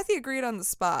 Kathy agreed on the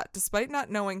spot, despite not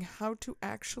knowing how to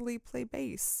actually play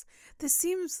bass. This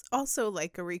seems also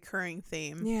like a recurring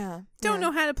theme. Yeah. Don't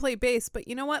know how to play bass, but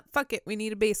you know what? Fuck it. We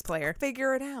need a bass player.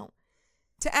 Figure it out.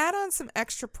 To add on some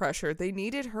extra pressure, they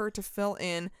needed her to fill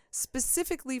in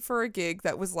specifically for a gig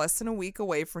that was less than a week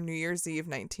away for New Year's Eve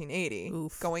 1980,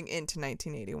 going into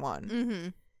 1981. Mm-hmm.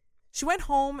 She went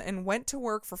home and went to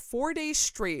work for 4 days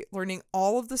straight, learning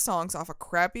all of the songs off a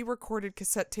crappy recorded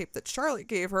cassette tape that Charlotte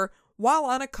gave her while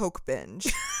on a Coke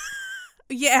binge.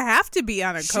 Yeah, I have to be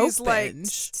on a Coke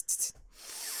binge. She's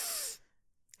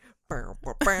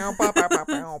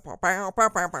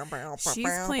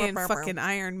playing fucking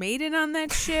Iron Maiden on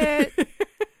that shit.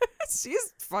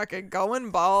 She's fucking going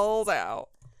balls out.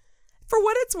 For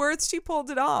what it's worth, she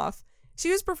pulled it off. She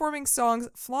was performing songs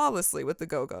flawlessly with the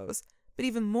Go-Go's. But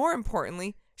even more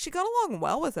importantly, she got along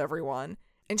well with everyone.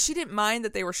 And she didn't mind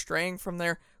that they were straying from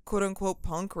their quote-unquote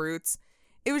punk roots.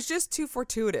 It was just too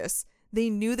fortuitous. They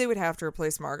knew they would have to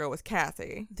replace Margot with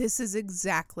Kathy. This is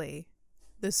exactly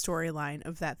the storyline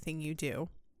of That Thing You Do.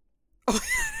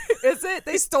 Is it?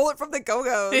 They stole it from the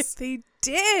Go-Go's. They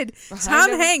did. Tom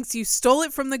Hanks, you stole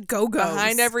it from the Go-Go's.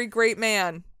 Behind every great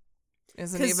man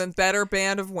is an even better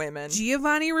band of women.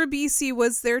 Giovanni Ribisi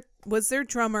was their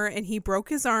drummer, and he broke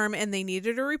his arm, and they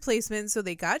needed a replacement, so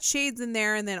they got Shades in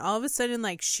there, and then all of a sudden,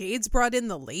 like, Shades brought in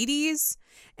the ladies,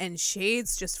 and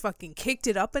Shades just fucking kicked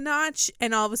it up a notch,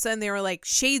 and all of a sudden they were like,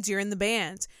 "Shades, you're in the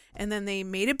band." And then they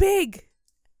made it big.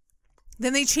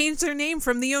 Then they changed their name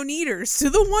from the Oneaters to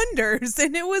the Wonders,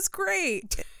 and it was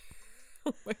great.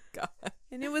 Oh my God.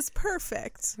 And it was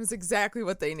perfect. It was exactly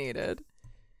what they needed.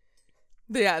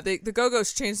 But yeah, the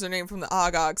Go-Go's changed their name from the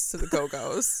Ogogs to the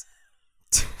Go-Go's.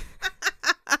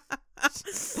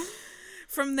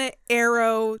 From the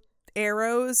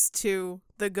arrows to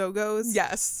the Go-Go's.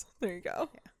 Yes, there you go.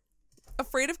 Yeah.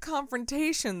 Afraid of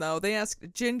confrontation, though, they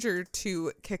asked Ginger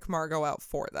to kick Margot out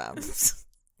for them.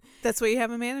 That's what you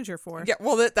have a manager for. Yeah,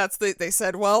 well, they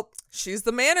said, well, she's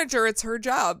the manager. It's her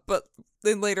job. But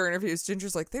in later interviews,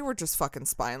 Ginger's like, they were just fucking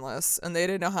spineless and they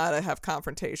didn't know how to have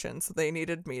confrontation. So they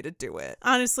needed me to do it.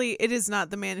 Honestly, it is not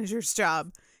the manager's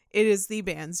job. It is the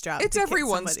band's job. It's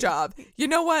everyone's job. You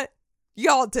know what?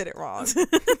 Y'all did it wrong.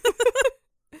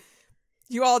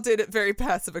 You all did it very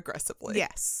passive aggressively.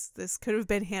 Yes. This could have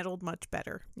been handled much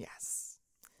better. Yes.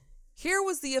 Here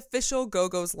was the official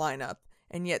Go-Go's lineup,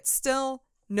 and yet still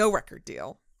no record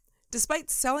deal. Despite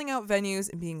selling out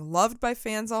venues and being loved by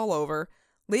fans all over,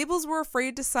 labels were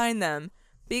afraid to sign them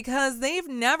because they've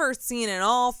never seen an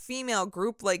all-female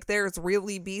group like theirs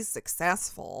really be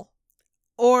successful.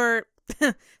 Or,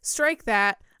 strike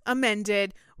that,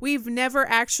 amended, we've never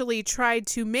actually tried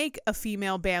to make a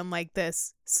female band like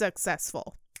this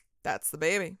successful. That's the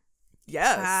baby.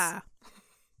 Yes.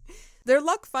 Their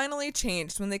luck finally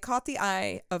changed when they caught the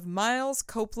eye of Miles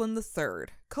Copeland III,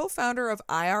 co-founder of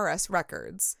IRS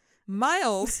Records.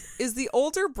 Miles is the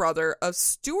older brother of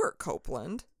Stuart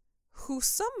Copeland, who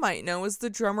some might know as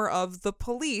the drummer of The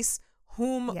Police,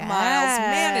 whom Miles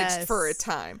managed for a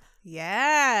time.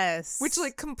 Yes. Which,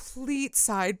 like, complete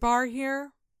sidebar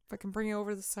here. If I can bring you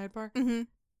over to the sidebar. Mm-hmm.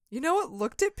 You know what?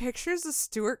 Looked at pictures of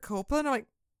Stuart Copeland. I'm like,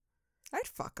 I'd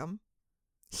fuck him.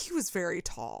 He was very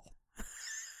tall.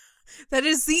 That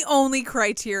is the only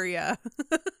criteria.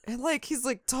 And, like, he's,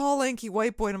 like, tall, lanky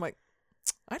white boy. And I'm like,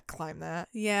 I'd climb that.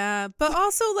 Yeah. But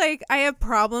also, like, I have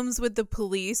problems with The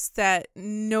Police that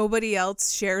nobody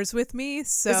else shares with me.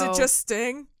 So is it just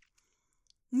Sting?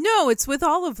 No, it's with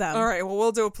all of them. All right, well,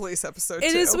 we'll do a Police episode,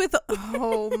 It too. is with...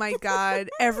 Oh, my God.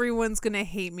 Everyone's going to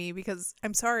hate me because,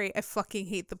 I'm sorry, I fucking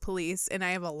hate The Police, and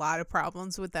I have a lot of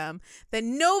problems with them that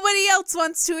nobody else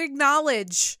wants to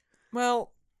acknowledge.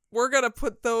 Well, we're going to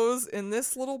put those in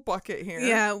this little bucket here.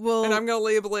 Yeah, well... And I'm going to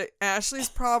label it Ashley's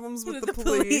Problems with the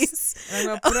Police. And I'm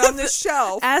going to put it on this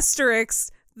shelf.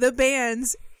 Asterisk, the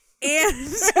bands, and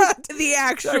the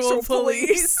actual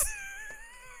police.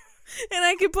 And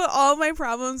I could put all my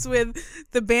problems with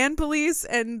the band Police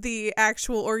and the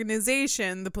actual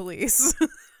organization, the Police.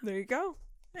 There you go.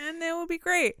 And it will be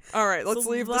great. All right, let's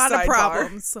leave the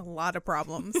sidebar. A lot of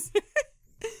problems.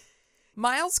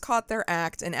 Miles caught their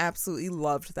act and absolutely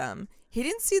loved them. He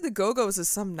didn't see the Go-Go's as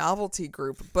some novelty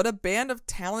group, but a band of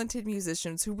talented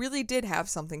musicians who really did have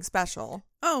something special.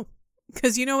 Oh,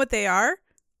 because you know what they are?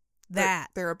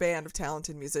 They're a band of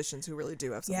talented musicians who really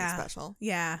do have something special.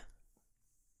 Yeah.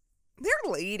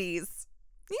 They're ladies.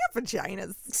 You have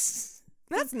vaginas.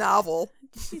 That's novel.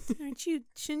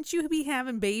 Shouldn't you be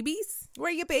having babies? Where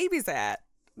are your babies at?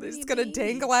 They're just gonna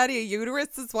dangle out of your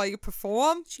uteruses while you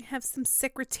perform? Do you have some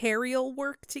secretarial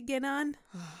work to get on?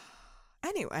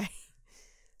 Anyway,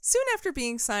 soon after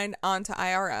being signed on to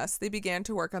IRS, they began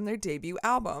to work on their debut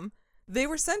album. They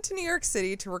were sent to New York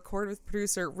City to record with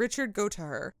producer Richard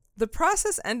Gottehrer. The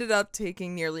process ended up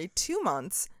taking nearly 2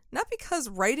 months, not because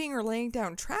writing or laying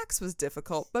down tracks was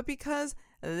difficult, but because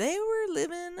they were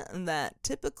living that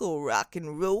typical rock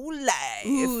and roll life.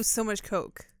 Ooh, so much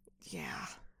coke. Yeah.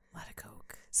 A lot of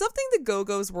coke. Something the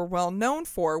Go-Go's were well known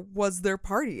for was their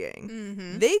partying.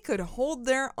 Mm-hmm. They could hold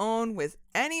their own with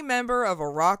any member of a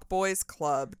rock boys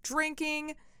club.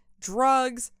 Drinking,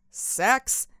 drugs,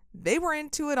 sex, they were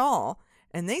into it all.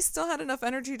 And they still had enough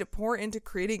energy to pour into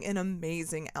creating an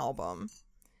amazing album.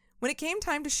 When it came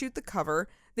time to shoot the cover,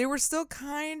 they were still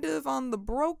kind of on the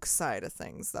broke side of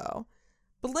things, though.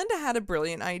 Belinda had a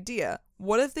brilliant idea.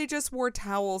 What if they just wore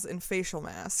towels and facial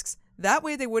masks? That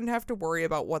way they wouldn't have to worry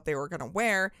about what they were going to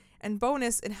wear. And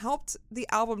bonus, it helped the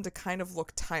album to kind of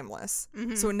look timeless.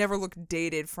 Mm-hmm. So it never looked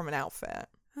dated from an outfit.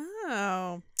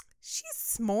 Oh, she's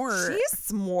smart. She's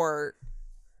smart.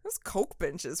 Those coke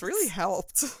benches really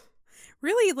helped.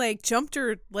 Really, like, jumped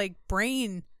her, like,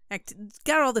 brain.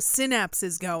 Got all the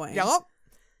synapses going. Yup.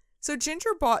 So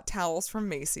Ginger bought towels from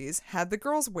Macy's, had the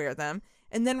girls wear them,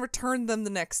 and then returned them the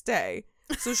next day.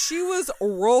 So she was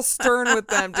real stern with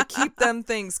them to keep them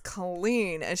things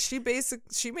clean, and she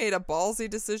made a ballsy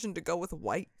decision to go with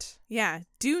white. Yeah,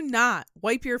 do not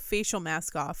wipe your facial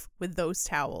mask off with those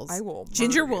towels. I will.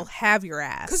 Ginger will have your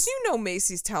ass. Because you know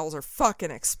Macy's towels are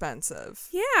fucking expensive.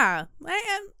 Yeah.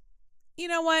 You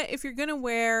know what? If you're going to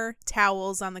wear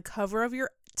towels on the cover of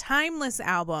your timeless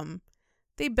album,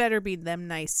 they better be them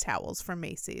nice towels from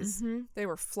Macy's. Mm-hmm. They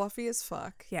were fluffy as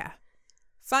fuck. Yeah.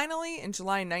 Finally, in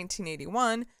July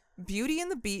 1981, Beauty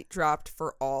and the Beat dropped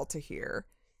for all to hear.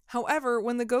 However,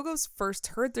 when the Go-Go's first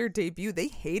heard their debut, they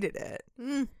hated it.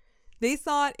 They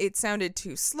thought it sounded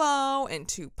too slow and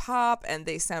too pop, and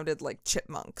they sounded like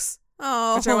chipmunks.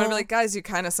 Oh. Which I want to be like, guys, you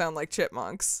kind of sound like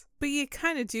chipmunks. But you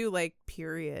kind of do, like,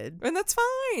 period. And that's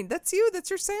fine. That's you. That's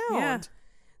your sound. Yeah.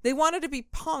 They wanted to be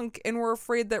punk and were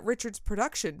afraid that Richard's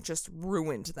production just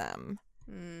ruined them.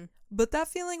 But that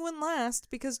feeling wouldn't last,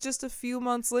 because just a few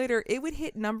months later, it would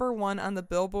hit #1 on the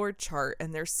Billboard chart,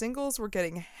 and their singles were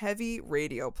getting heavy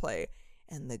radio play.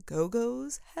 And the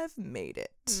Go-Go's have made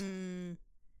it.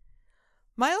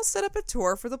 Miles set up a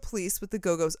tour for the Police with the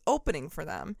Go-Go's opening for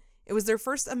them. It was their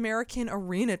first American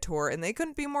arena tour, and they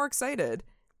couldn't be more excited.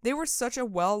 They were such a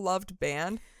well-loved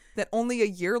band that only a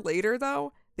year later,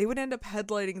 though, they would end up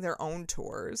headlining their own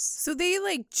tours. So they,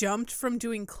 like, jumped from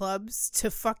doing clubs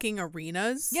to fucking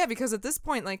arenas? Yeah, because at this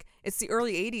point, like, it's the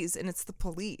early 80s, and it's the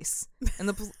Police. And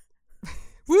the whoop,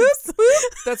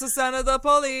 whoop, that's the sound of the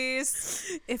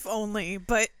Police. If only.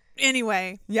 But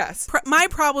anyway. Yes. My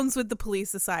problems with the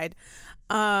Police aside.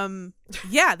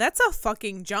 Yeah, that's a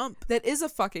fucking jump. That is a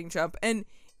fucking jump. And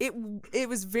it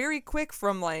was very quick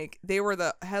from, like, they were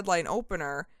the headline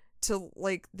opener to,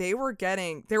 like, there were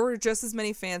just as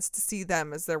many fans to see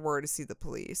them as there were to see the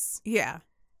Police. Yeah.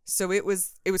 So it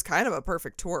was kind of a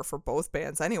perfect tour for both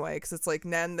bands anyway, because it's like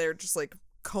then they're just like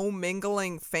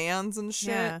commingling fans and shit.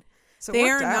 Yeah. So they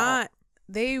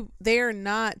are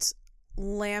not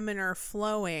laminar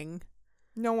flowing.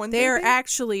 No one. They're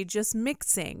actually just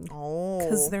mixing. Oh,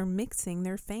 because they're mixing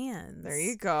their fans. There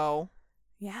you go.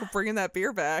 Yeah, we're bringing that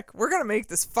beer back. We're gonna make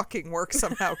this fucking work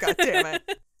somehow. God damn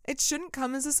it! It shouldn't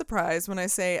come as a surprise when I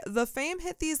say the fame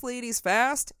hit these ladies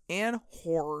fast and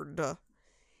hard.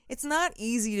 It's not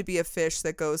easy to be a fish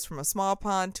that goes from a small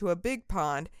pond to a big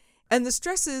pond. And the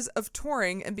stresses of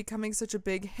touring and becoming such a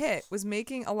big hit was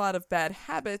making a lot of bad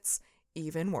habits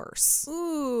even worse.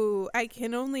 Ooh, I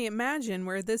can only imagine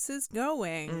where this is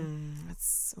going.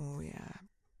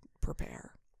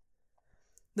 Prepare.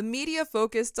 The media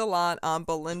focused a lot on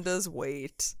Belinda's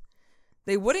weight.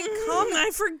 They wouldn't comment.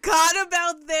 I forgot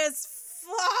about this.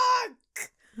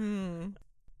 Fuck.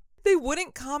 They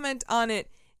wouldn't comment on it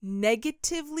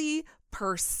negatively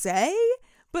per se,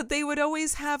 but they would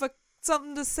always have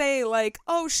something to say like,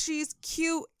 oh, she's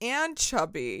cute and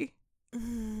chubby.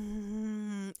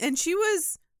 And she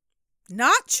was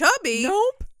not chubby.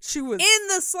 Nope. She was in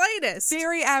the slightest.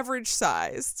 Very average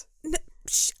sized.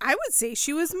 I would say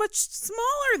she was much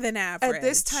smaller than average. At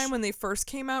this time when they first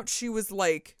came out, she was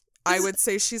like, I would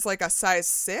say she's like a size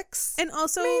 6. And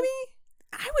also, maybe?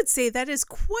 I would say that is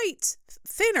quite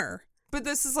thinner. But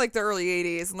this is like the early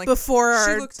 80s. And like before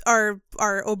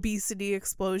our obesity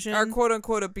explosion. Our quote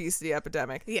unquote obesity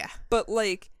epidemic. Yeah. But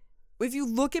like, if you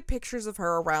look at pictures of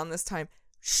her around this time,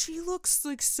 she looks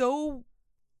like so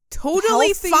totally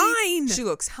healthy. Fine. She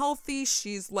looks healthy.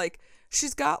 She's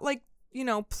got like, you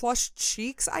know, plush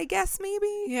cheeks, I guess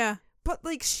maybe. Yeah. But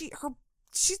like she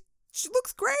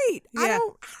looks great. Yeah.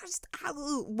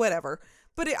 Whatever.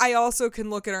 But I also can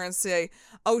look at her and say,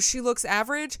 oh, she looks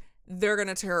average. They're going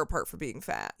to tear her apart for being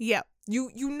fat. Yep.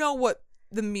 You know what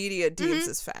the media deems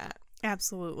as fat.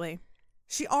 Absolutely.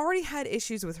 She already had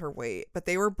issues with her weight, but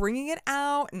they were bringing it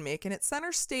out and making it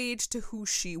center stage to who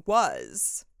she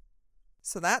was.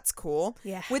 So that's cool.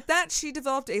 Yeah. With that, she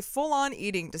developed a full-on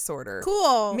eating disorder.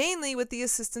 Cool. Mainly with the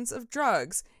assistance of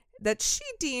drugs that she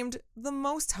deemed the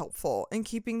most helpful in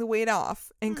keeping the weight off.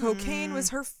 And cocaine was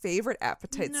her favorite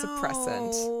appetite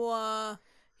suppressant.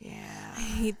 Yeah. I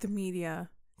hate the media.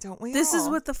 Don't we This all? is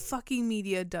what the fucking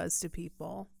media does to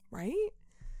people. Right?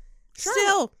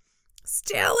 Sure.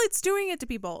 Still, it's doing it to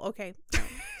people. Okay.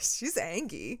 She's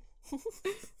angry.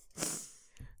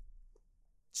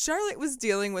 Charlotte was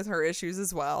dealing with her issues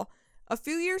as well. A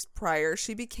few years prior,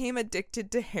 she became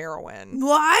addicted to heroin.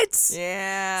 What?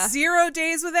 Yeah. 0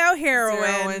 days without heroin.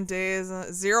 0 win days.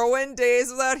 0 win days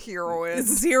without heroin.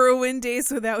 0 win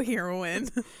days without heroin.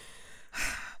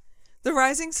 The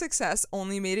rising success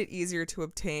only made it easier to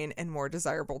obtain and more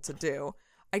desirable to do.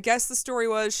 I guess the story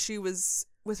was she was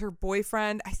with her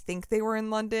boyfriend. I think they were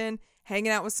in London,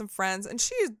 hanging out with some friends, and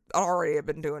she already had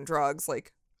been doing drugs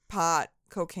like pot,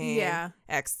 cocaine,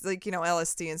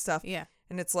 LSD and stuff. Yeah.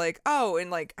 And it's like, oh, and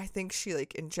like I think she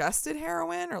like ingested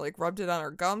heroin or like rubbed it on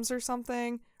her gums or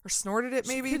something, or snorted it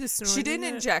maybe. She didn't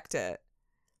inject it.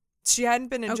 She hadn't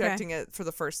been injecting it for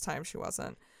the first time. She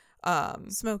wasn't.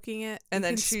 Smoking it, and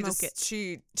then she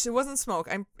wasn't smoke.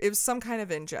 It was some kind of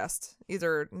ingest,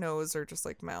 either nose or just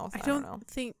like mouth. I don't know.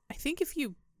 I think if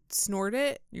you snort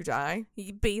it, you die.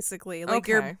 Basically, like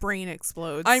your brain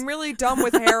explodes. I'm really dumb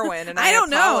with heroin, and I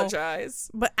don't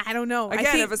apologize. But I don't know.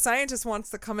 Again, if a scientist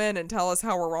wants to come in and tell us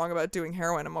how we're wrong about doing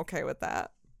heroin, I'm okay with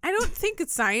that. I don't think a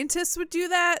scientist would do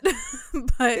that,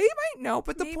 but they might know.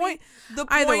 But the point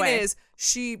is,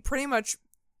 she pretty much,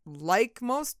 like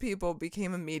most people,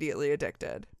 became immediately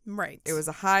addicted. Right. It was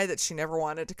a high that she never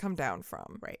wanted to come down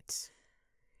from. Right.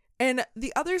 And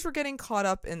the others were getting caught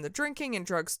up in the drinking and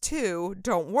drugs too.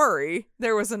 Don't worry,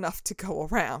 there was enough to go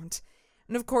around.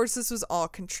 And of course, this was all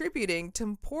contributing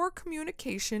to poor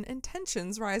communication and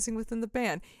tensions rising within the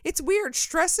band. It's weird.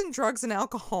 Stress and drugs and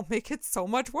alcohol make it so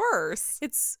much worse.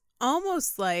 It's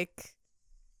almost like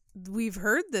we've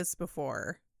heard this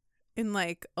before in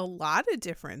like a lot of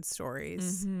different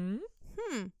stories.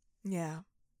 Yeah.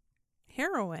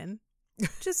 Heroin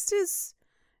just is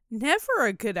never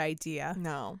a good idea.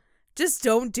 No. Just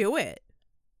don't do it.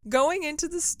 Going into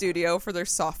the studio for their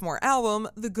sophomore album,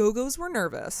 the Go-Go's were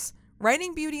nervous.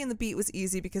 Writing Beauty and the Beat was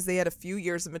easy because they had a few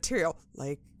years of material.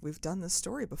 Like, we've done this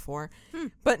story before.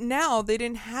 But now they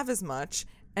didn't have as much,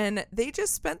 and they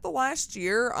just spent the last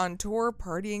year on tour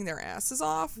partying their asses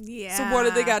off. Yeah. So what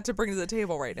did they got to bring to the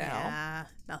table right now? Yeah,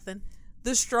 nothing.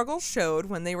 The struggle showed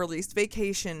when they released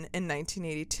Vacation in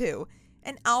 1982,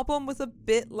 an album with a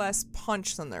bit less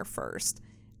punch than their first.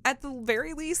 At the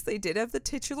very least, they did have the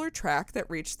titular track that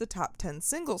reached the top 10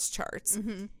 singles charts.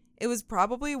 It was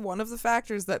probably one of the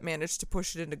factors that managed to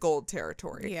push it into gold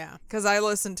territory. Yeah. Because I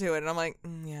listened to it and I'm like,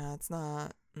 yeah, it's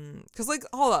not. Because, like,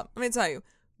 hold up. Let me tell you.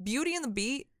 Beauty and the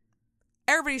Beat,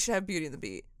 everybody should have Beauty and the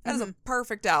Beat. That is a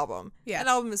perfect album. Yeah. That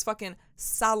album is fucking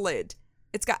solid.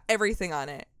 It's got everything on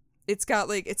it. It's got,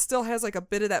 like, it still has, like, a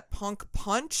bit of that punk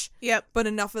punch. Yep. But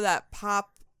enough of that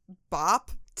pop bop.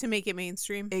 To make it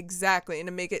mainstream. Exactly. And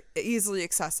to make it easily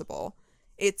accessible.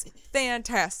 It's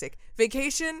fantastic.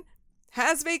 Vacation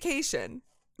has Vacation.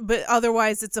 But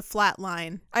otherwise, it's a flat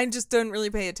line. I just didn't really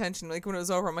pay attention. Like, when it was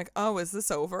over, I'm like, oh, is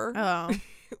this over? Oh.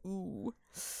 Ooh.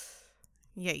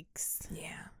 Yikes.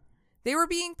 Yeah. They were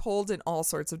being pulled in all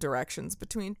sorts of directions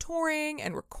between touring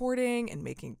and recording and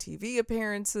making TV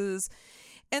appearances,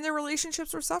 and their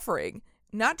relationships were suffering,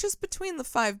 not just between the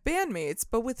 5 bandmates,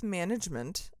 but with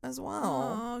management as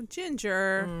well. Oh,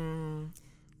 Ginger.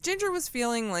 Ginger was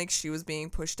feeling like she was being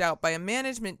pushed out by a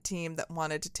management team that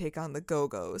wanted to take on the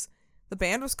Go-Go's. The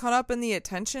band was caught up in the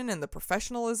attention and the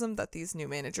professionalism that these new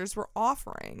managers were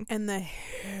offering. And the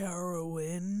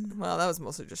heroin. Well, that was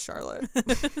mostly just Charlotte.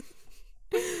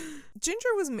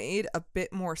 Ginger was made a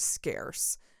bit more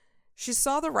scarce. She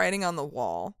saw the writing on the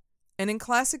wall, and in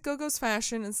classic Go-Go's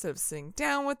fashion, instead of sitting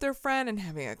down with their friend and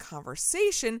having a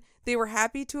conversation, they were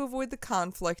happy to avoid the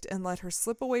conflict and let her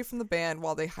slip away from the band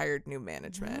while they hired new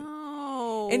management.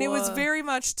 No. And it was very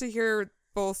much to hear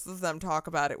both of them talk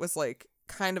about it was like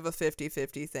kind of a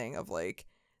 50-50 thing of like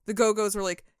the Go-Go's were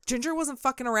like, Ginger wasn't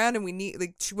fucking around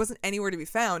and she wasn't anywhere to be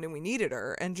found and we needed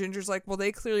her. And Ginger's like, well,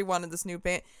 they clearly wanted this new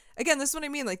band. Again, this is what I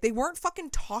mean. Like, they weren't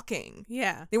fucking talking.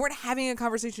 Yeah. They weren't having a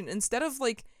conversation. Instead of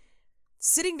like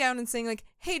sitting down and saying like,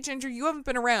 hey, Ginger, you haven't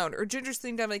been around. Or Ginger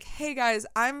sitting down like, hey, guys,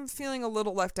 I'm feeling a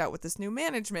little left out with this new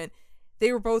management.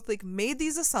 They were both like made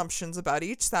these assumptions about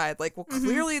each side. Like, well,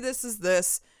 clearly this is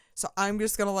this. So I'm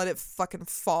just going to let it fucking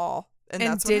fall. And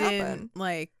that's what happened.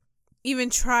 Like, even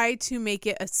try to make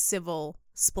it a civil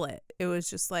split. It was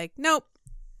just like, nope,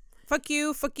 fuck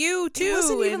you too, it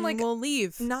wasn't even and like we'll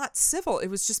leave. Not civil. It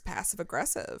was just passive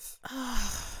aggressive.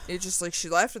 It just like she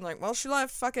left and like, well, she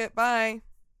left. Fuck it. Bye.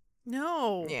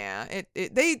 No. Yeah.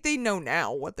 They know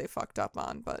now what they fucked up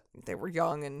on, but they were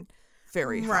young and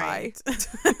very high.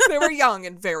 They were young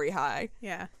and very high.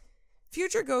 Yeah.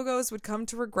 Future Go-Go's would come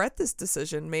to regret this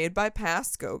decision made by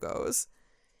past Go-Go's.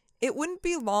 It wouldn't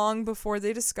be long before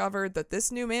they discovered that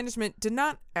this new management did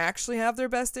not actually have their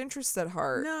best interests at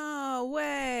heart. No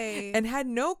way. And had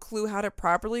no clue how to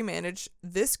properly manage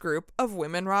this group of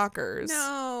women rockers.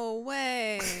 No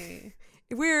way.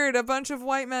 Weird. A bunch of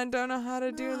white men don't know how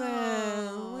to do that.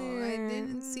 I Weird.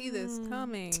 didn't see this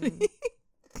coming.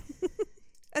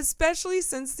 Especially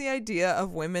since the idea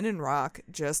of women in rock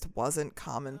just wasn't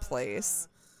commonplace.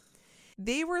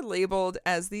 They were labeled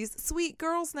as these sweet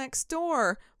girls next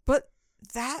door, but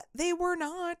that they were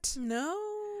not. No.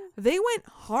 They went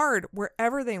hard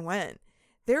wherever they went.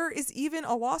 There is even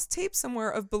a lost tape somewhere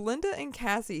of Belinda and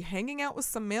Kathy hanging out with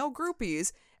some male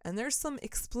groupies, and there's some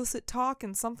explicit talk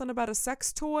and something about a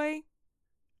sex toy.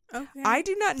 Okay. I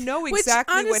do not know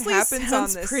exactly what happens on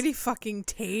this. Pretty fucking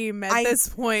tame at this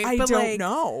point. I but don't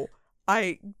know.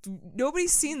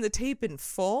 Nobody's seen the tape in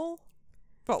full.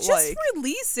 But just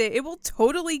release it. It will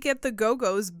totally get the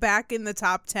Go-Go's back in the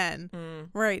top 10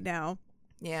 right now.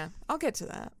 Yeah, I'll get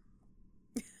to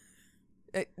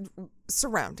that.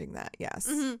 Surrounding that, yes.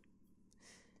 Mm-hmm.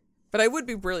 But it would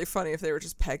be really funny if they were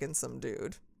just pegging some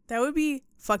dude. That would be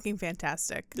fucking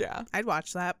fantastic. Yeah. I'd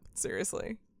watch that.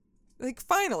 Seriously. Like,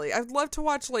 finally, I'd love to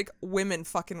watch, like, women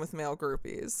fucking with male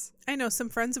groupies. I know some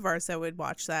friends of ours that would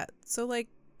watch that. So, like,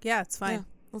 yeah, it's fine. Yeah,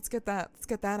 let's get that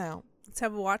out. Let's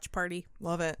have a watch party.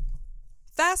 Love it.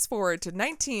 Fast forward to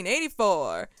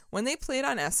 1984, when they played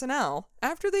on SNL.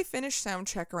 After they finished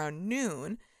soundcheck around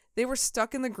noon, they were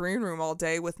stuck in the green room all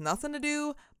day with nothing to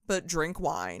do but drink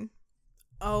wine.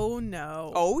 Oh,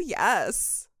 no. Oh,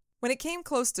 yes. When it came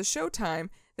close to showtime,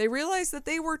 they realized that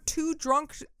they were too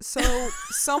drunk, so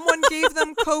someone gave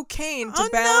them cocaine to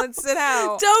balance it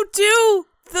out. Don't do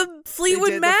the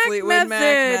Fleetwood Mac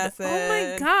method. Oh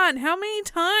my God, how many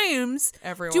times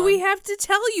Everyone. do we have to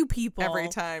tell you people? Every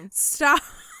time. Stop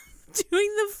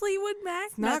doing the Fleetwood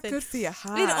Mac method. Not good for your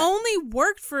heart. It only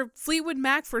worked for Fleetwood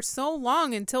Mac for so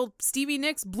long until Stevie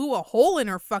Nicks blew a hole in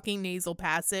her fucking nasal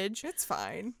passage. It's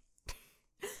fine.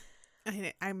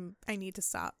 I need to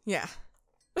stop. Yeah.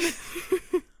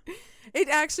 It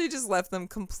actually just left them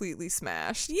completely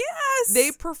smashed. Yes!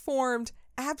 They performed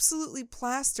absolutely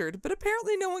plastered, but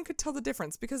apparently no one could tell the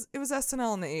difference because it was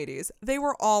SNL in the 80s. They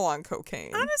were all on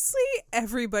cocaine. Honestly,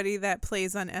 everybody that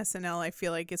plays on SNL, I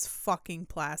feel like, is fucking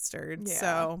plastered. Yeah.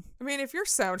 So, I mean, if your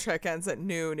soundcheck ends at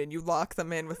noon and you lock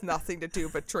them in with nothing to do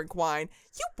but drink wine,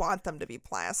 you want them to be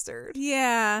plastered.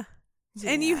 yeah.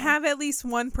 And you Yeah. have at least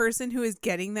one person who is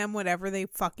getting them whatever they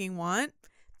fucking want.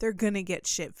 They're gonna get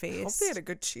shit-faced. I hope they had a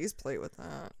good cheese plate with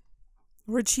that.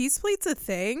 Were cheese plates a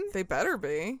thing? They better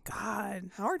be.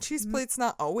 God. How are cheese plates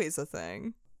not always a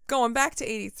thing? Going back to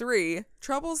 83,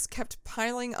 troubles kept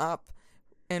piling up,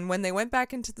 and when they went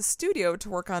back into the studio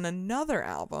to work on another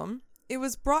album, it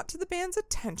was brought to the band's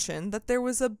attention that there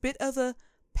was a bit of a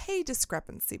pay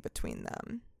discrepancy between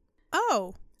them.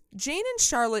 Oh. Jane and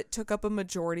Charlotte took up a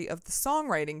majority of the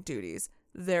songwriting duties,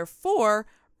 therefore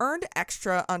earned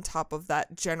extra on top of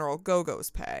that general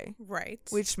Go-Go's pay. Right.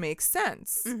 Which makes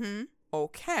sense. Mm-hmm.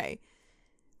 Okay.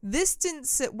 This didn't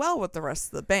sit well with the rest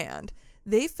of the band.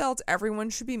 They felt everyone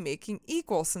should be making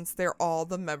equal since they're all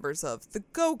the members of the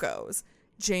Go-Go's.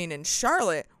 Jane and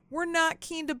Charlotte were not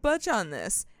keen to budge on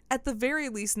this, at the very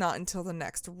least not until the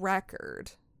next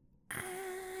record.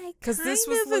 I this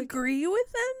was like, agree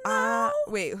with them, though.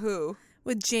 Wait, who?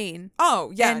 With Jane.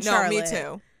 Oh, yeah, And no, Charlotte. me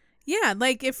too. Yeah,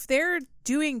 like if they're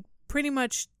doing pretty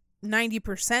much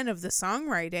 90% of the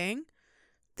songwriting,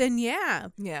 then yeah,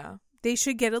 they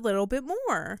should get a little bit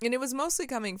more. And it was mostly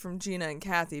coming from Gina and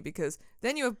Kathy, because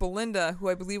then you have Belinda, who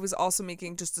I believe was also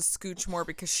making just a scooch more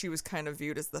because she was kind of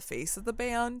viewed as the face of the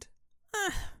band.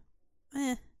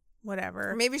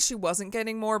 Whatever. Or maybe she wasn't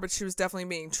getting more, but she was definitely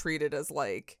being treated as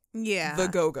like the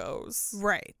Go-Go's.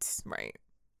 Right. Right.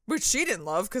 Which she didn't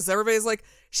love because everybody's like,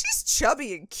 she's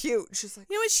chubby and cute. She's like,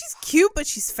 you know what? She's cute, but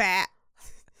she's fat.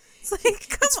 It's like,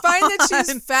 it's fine that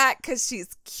she's fat because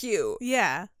she's cute.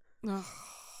 Yeah.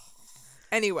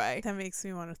 Anyway. That makes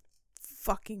me want to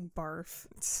fucking barf.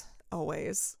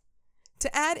 Always.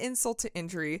 To add insult to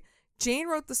injury, Jane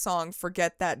wrote the song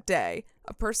Forget That Day,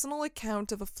 a personal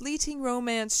account of a fleeting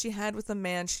romance she had with a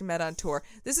man she met on tour.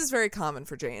 This is very common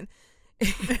for Jane.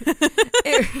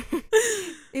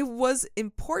 It was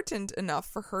important enough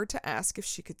for her to ask if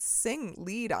she could sing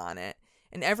lead on it,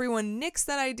 and everyone nixed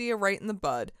that idea right in the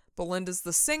bud. Belinda's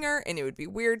the singer, and it would be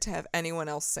weird to have anyone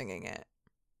else singing it.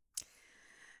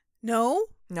 No,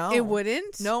 it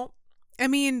wouldn't. No. I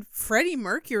mean, Freddie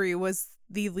Mercury was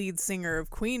the lead singer of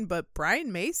Queen, but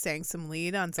Brian May sang some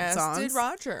lead on some songs.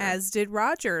 As did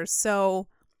Roger. So,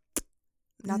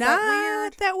 not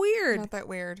that weird. Not that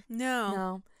weird.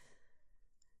 No.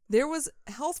 There was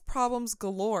health problems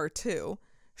galore, too.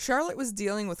 Charlotte was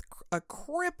dealing with a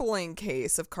crippling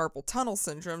case of carpal tunnel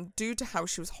syndrome due to how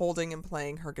she was holding and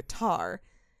playing her guitar.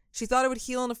 She thought it would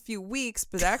heal in a few weeks,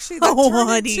 but actually that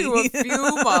turned into a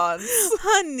few months.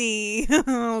 Honey,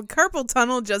 carpal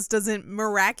tunnel just doesn't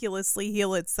miraculously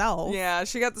heal itself. Yeah,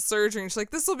 she got the surgery and she's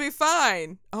like, this will be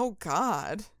fine. Oh,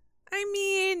 God. I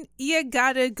mean, you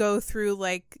gotta go through,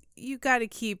 you gotta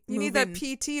keep moving. You need that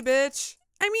PT, bitch.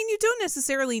 I mean, you don't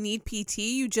necessarily need PT.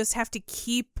 You just have to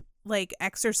keep,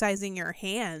 exercising your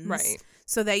hands. Right.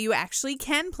 So that you actually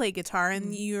can play guitar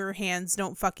and your hands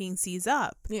don't fucking seize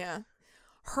up. Yeah.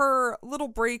 Her little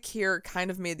break here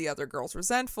kind of made the other girls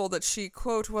resentful that she,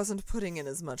 quote, wasn't putting in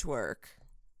as much work.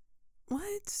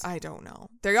 What? I don't know.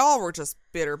 They all were just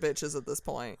bitter bitches at this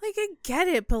point. I get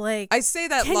it, but I say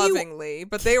that lovingly,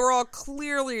 but they were all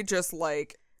clearly just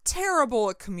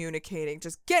terrible at communicating,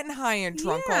 just getting high and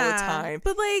drunk all the time.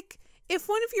 But if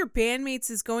one of your bandmates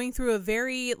is going through a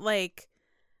very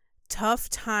tough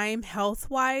time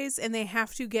health-wise and they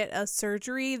have to get a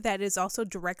surgery that is also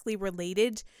directly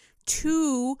related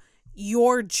to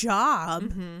your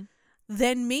job,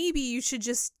 then maybe you should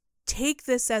just take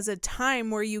this as a time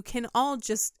where you can all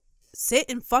just sit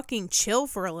and fucking chill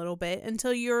for a little bit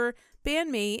until your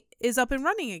bandmate is up and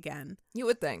running again. You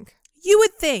would think. You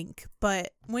would think,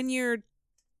 but when you're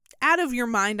out of your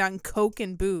mind on coke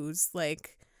and booze.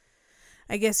 Like,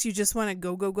 I guess you just want to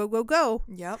go, go, go, go, go.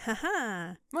 Yep.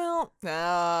 Haha. Well,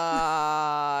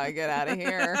 get out of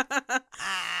here.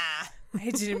 I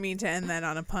didn't mean to end that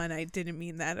on a pun. I didn't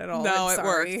mean that at all. No, I'm it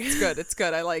sorry. worked. It's good. It's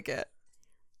good. I like it.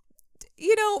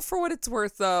 You know, for what it's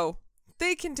worth, though,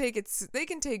 they can take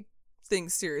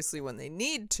things seriously when they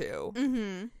need to.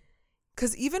 Mm-hmm.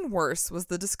 Because even worse was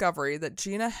the discovery that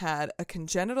Gina had a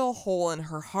congenital hole in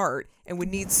her heart and would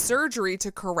need surgery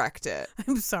to correct it.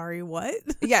 I'm sorry, what?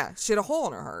 Yeah, she had a hole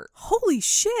in her heart. Holy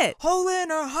shit. Hole in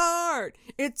her heart.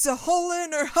 It's a hole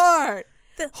in her heart.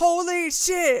 Holy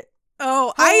shit.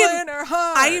 Oh, Hole in her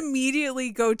heart. I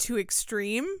immediately go to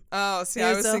extreme. Oh, see,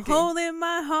 There's I was thinking. a hole in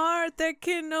my heart that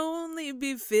can only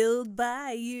be filled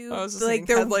by you. I was just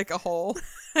thinking head like a hole.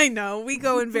 I know. We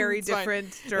go in very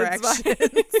different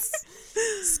directions.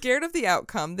 Scared of the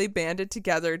outcome, they banded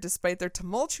together despite their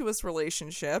tumultuous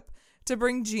relationship to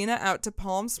bring Gina out to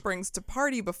Palm Springs to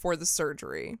party before the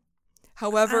surgery.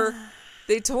 However,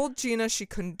 they told Gina she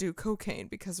couldn't do cocaine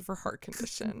because of her heart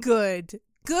condition.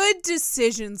 Good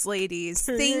decisions, ladies.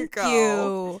 Thank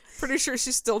you. Pretty sure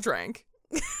she still drank.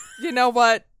 You know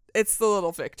what? It's the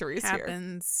little victories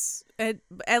happens.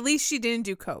 At least she didn't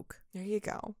do coke. There you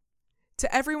go.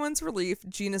 To everyone's relief,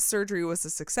 Gina's surgery was a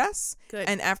success. Good.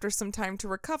 And after some time to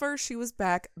recover, she was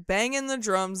back banging the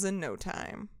drums in no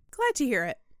time. Glad to hear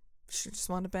it. She just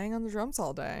wanted to bang on the drums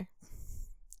all day.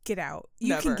 Get out.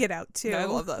 You can get out too. I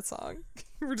love that song.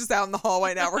 We're just out in the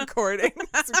hallway now recording.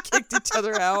 So we kicked each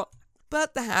other out.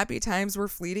 But the happy times were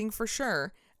fleeting for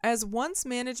sure, as once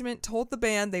management told the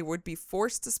band they would be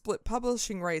forced to split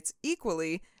publishing rights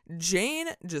equally, Jane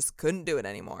just couldn't do it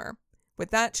anymore.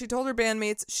 With that, she told her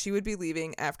bandmates she would be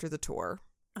leaving after the tour.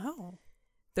 Oh.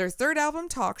 Their third album,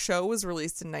 Talk Show, was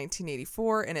released in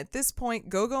 1984, and at this point,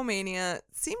 Go-Go Mania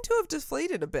seemed to have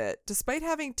deflated a bit. Despite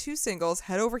having 2 singles,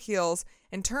 Head Over Heels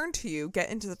and Turn to You, get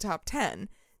into the top 10,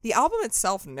 the album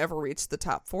itself never reached the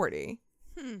top 40.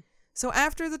 So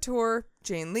after the tour,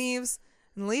 Jane leaves,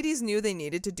 and the ladies knew they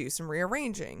needed to do some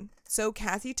rearranging. So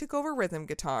Kathy took over rhythm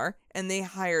guitar, and they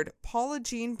hired Paula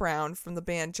Jean Brown from the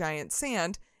band Giant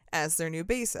Sand as their new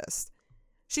bassist.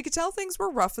 She could tell things were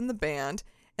rough in the band,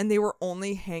 and they were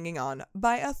only hanging on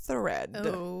by a thread.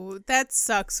 Oh, that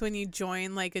sucks when you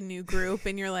join like a new group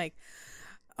and you're like,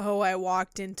 oh, I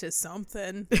walked into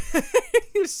something.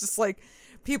 It's just like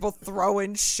people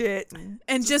throwing shit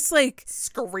and just like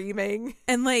screaming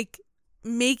and like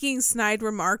making snide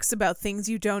remarks about things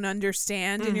you don't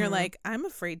understand. And you're like, I'm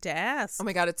afraid to ask. Oh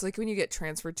my God. It's like when you get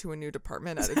transferred to a new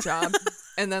department at a job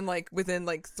and then like within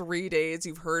like 3 days,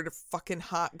 you've heard fucking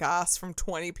hot goss from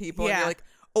 20 people. And you're like,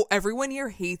 oh, everyone here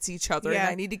hates each other and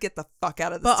I need to get the fuck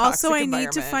out of this toxic environment. But also I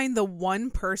need to find the one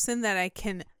person that I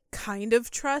can kind of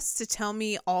trust to tell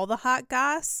me all the hot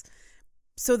goss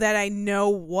so that I know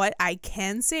what I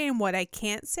can say and what I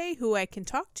can't say, who I can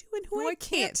talk to and who I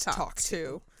can't talk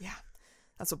to. Yeah,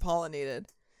 that's what Paula needed.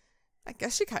 I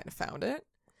guess she kind of found it.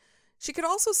 She could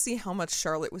also see how much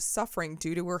Charlotte was suffering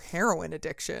due to her heroin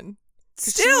addiction.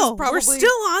 Still, we're still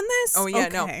on this? Oh, yeah,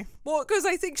 okay. No. Well, because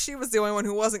I think she was the only one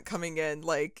who wasn't coming in,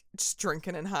 like, just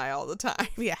drinking and high all the time.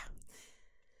 Yeah.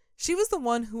 She was the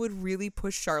one who would really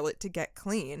push Charlotte to get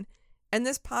clean. And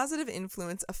this positive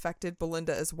influence affected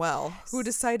Belinda as well, who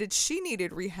decided she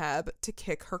needed rehab to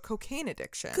kick her cocaine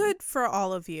addiction. Good for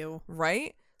all of you.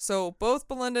 Right? So both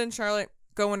Belinda and Charlotte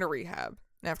go into rehab.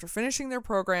 And after finishing their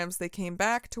programs, they came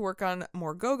back to work on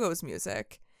more Go-Go's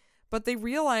music. But they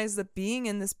realized that being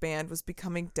in this band was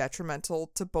becoming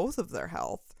detrimental to both of their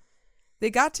health. They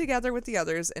got together with the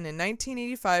others and in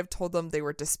 1985 told them they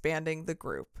were disbanding the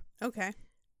group. Okay.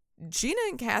 Gina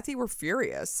and Kathy were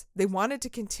furious. They wanted to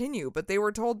continue, but they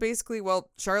were told basically, well,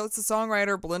 Charlotte's the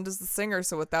songwriter, Belinda's the singer,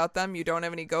 so without them, you don't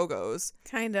have any Go-Go's.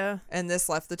 Kinda. And this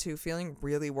left the two feeling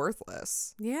really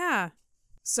worthless. Yeah.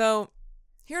 So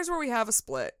here's where we have a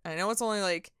split. I know it's only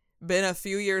like been a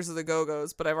few years of the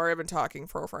Go-Go's, but I've already been talking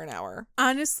for over an hour.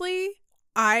 Honestly,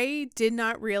 I did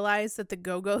not realize that the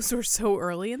Go-Go's were so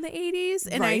early in the 80s,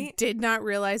 and right? I did not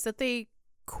realize that they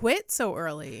quit so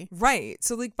early. Right.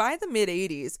 So like by the mid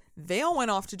 80s, they all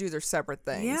went off to do their separate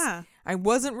things. Yeah. I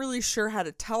wasn't really sure how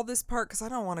to tell this part because I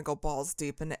don't want to go balls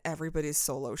deep into everybody's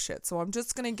solo shit. So I'm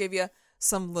just going to give you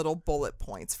some little bullet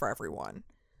points for everyone.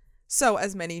 So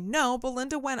as many know,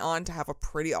 Belinda went on to have a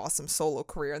pretty awesome solo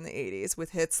career in the 80s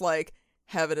with hits like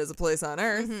Heaven is a Place on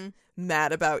Earth,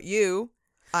 Mad About You,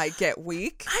 I Get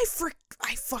Weak.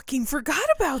 I fucking forgot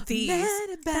about these.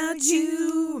 Mad about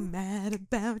you, mad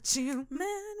about you.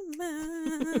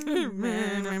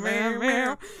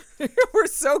 We're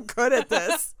so good at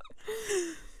this.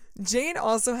 Jane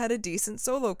also had a decent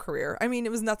solo career. I mean,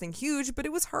 it was nothing huge, but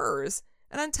it was hers.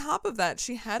 And on top of that,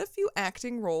 she had a few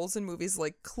acting roles in movies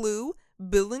like Clue,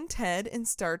 Bill and Ted, and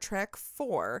Star Trek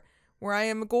IV, where I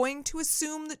am going to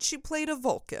assume that she played a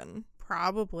Vulcan.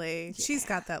 Probably. Yeah. She's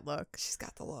got that look. She's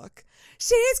got the look.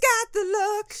 She's got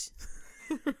the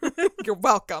look. You're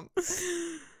welcome.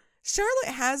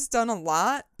 Charlotte has done a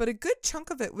lot, but a good chunk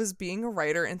of it was being a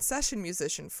writer and session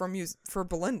musician for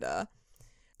Belinda.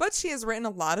 But she has written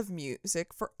a lot of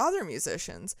music for other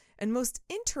musicians, and most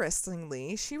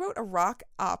interestingly, she wrote a rock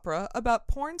opera about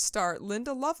porn star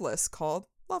Linda Lovelace called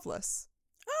Loveless.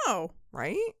 Oh.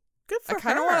 Right? Good for her. I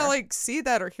kind of want to see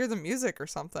that or hear the music or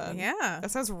something. Yeah.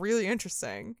 That sounds really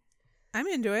interesting. I'm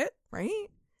into it. Right?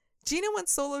 Gina went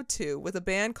solo too with a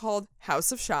band called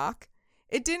House of Shock.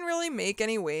 It didn't really make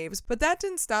any waves, but that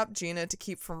didn't stop Gina to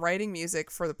keep from writing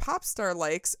music for the pop star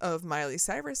likes of Miley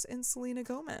Cyrus and Selena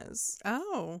Gomez.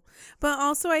 Oh. But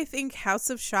also I think House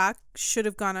of Shock should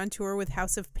have gone on tour with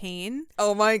House of Pain.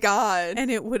 Oh my God.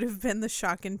 And it would have been the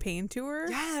Shock and Pain tour.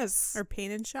 Yes. Or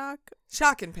Pain and Shock.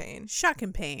 Shock and Pain. Shock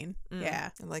and Pain. Yeah.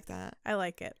 I like that. I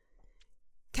like it.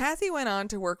 Kathy went on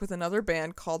to work with another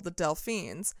band called the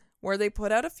Delphines, where they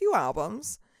put out a few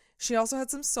albums. She also had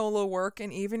some solo work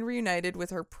and even reunited with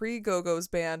her pre-Go-Go's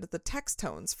band, the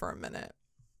Textones, for a minit.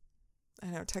 I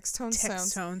know, Textones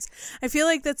sounds... Textones. I feel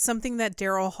like that's something that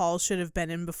Daryl Hall should have been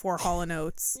in before Hall &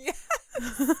 Oates. Yeah.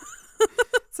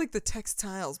 It's like the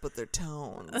textiles, but they're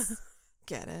tones.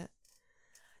 Get it?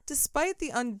 Despite the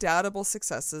undoubtable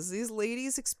successes these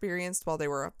ladies experienced while they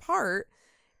were apart,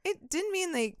 it didn't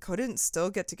mean they couldn't still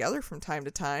get together from time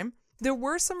to time. There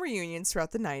were some reunions throughout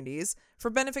the 90s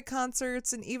for benefit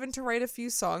concerts and even to write a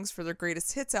few songs for their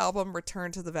greatest hits album,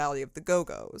 Return to the Valley of the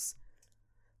Go-Go's.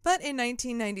 But in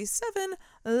 1997,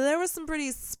 there was some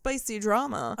pretty spicy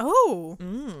drama. Oh.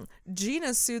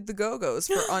 Gina sued the Go-Go's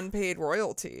for unpaid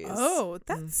royalties. Oh,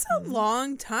 that's a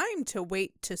long time to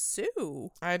wait to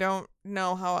sue. I don't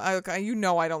know how... I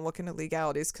don't look into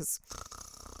legalities because...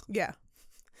 Yeah.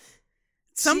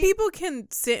 Some people can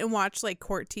sit and watch like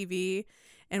court TV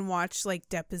and watch like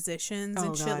depositions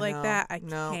and shit like that. I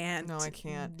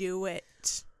can't do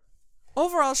it.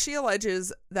 Overall, she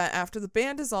alleges that after the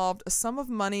band dissolved, a sum of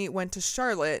money went to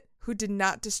Charlotte, who did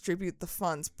not distribute the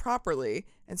funds properly,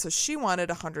 and so she wanted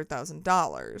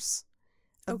 $100,000.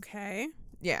 Okay.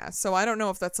 Yeah, so I don't know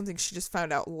if that's something she just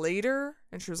found out later,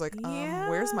 and she was like,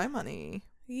 where's my money?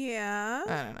 Yeah.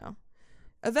 I don't know.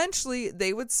 Eventually,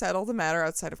 they would settle the matter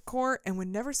outside of court and would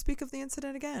never speak of the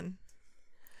incident again.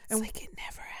 It's like it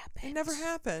never happened. It never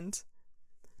happened.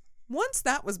 Once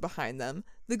that was behind them,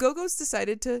 the Go-Go's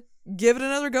decided to give it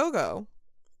another go-go.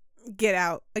 Get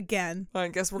out again. I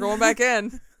guess we're going back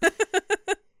in.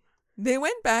 They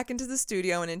went back into the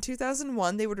studio, and in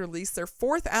 2001, they would release their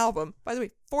fourth album. By the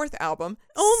way, fourth album.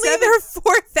 Only their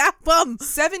fourth album.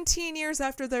 17 years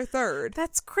after their third.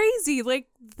 That's crazy. Like,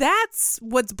 that's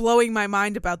what's blowing my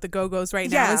mind about the Go-Go's right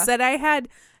now, is that I had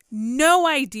no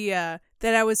idea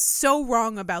that I was so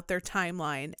wrong about their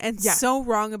timeline and so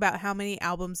wrong about how many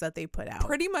albums that they put out.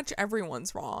 Pretty much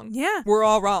everyone's wrong. Yeah. We're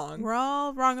all wrong. We're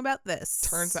all wrong about this.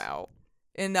 Turns out.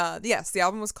 And yes, the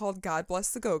album was called God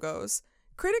Bless the Go-Go's.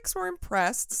 Critics were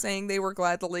impressed, saying they were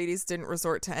glad the ladies didn't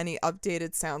resort to any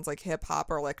updated sounds like hip-hop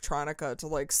or electronica to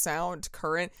like sound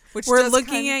current. Which we're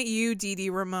looking at you, Dee Dee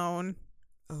Ramone.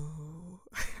 Oh.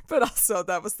 But also,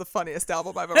 that was the funniest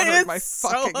album I've ever heard in my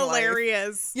fucking life.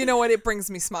 Hilarious. You know what? It brings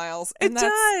me smiles. And it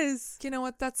does. You know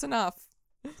what? That's enough.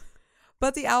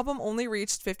 But the album only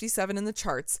reached 57 in the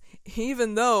charts,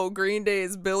 even though Green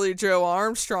Day's Billie Joe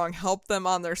Armstrong helped them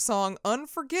on their song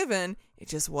Unforgiven. It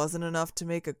just wasn't enough to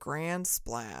make a grand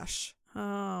splash.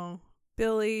 Oh,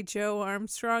 Billie Joe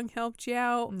Armstrong helped you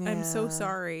out? Yeah. I'm so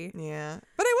sorry. Yeah.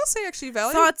 But I will say, actually,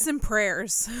 Valley... Thoughts and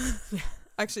prayers.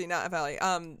 Actually, not Valley.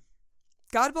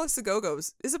 God Bless the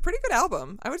Go-Go's is a pretty good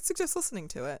album. I would suggest listening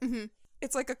to it. Mm-hmm.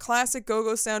 It's like a classic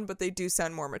Go-Go sound, but they do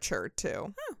sound more mature,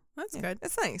 too. Oh, that's good.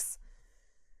 It's nice.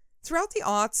 Throughout the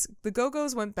aughts, the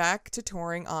Go-Go's went back to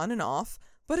touring on and off,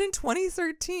 but in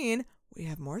 2013, we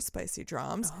have more spicy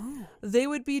drums. Oh. They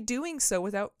would be doing so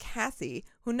without Kathy,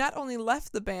 who not only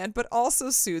left the band, but also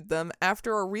sued them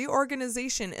after a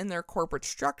reorganization in their corporate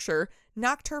structure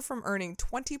knocked her from earning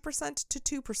 20% to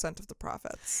 2% of the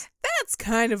profits. That's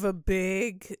kind of a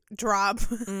big drop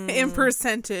in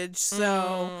percentage.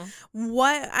 So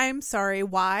what? I'm sorry.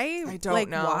 Why? I don't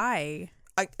know. Why?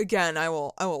 I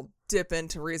will dip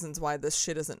into reasons why this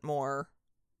shit isn't more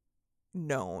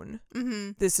known.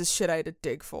 Mm-hmm. This is shit I had to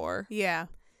dig for. Yeah.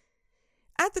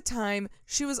 At the time,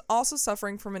 she was also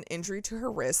suffering from an injury to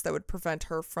her wrist that would prevent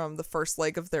her from the first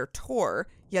leg of their tour,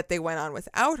 yet they went on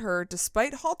without her,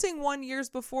 despite halting 1 year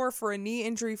before for a knee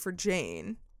injury for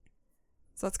Jane.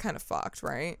 So that's kind of fucked,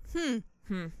 right?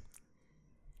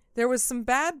 There was some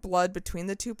bad blood between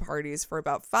the two parties for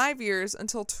about 5 years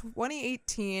until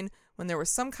 2018, when there was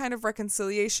some kind of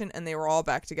reconciliation and they were all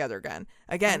back together again.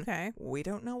 Again, we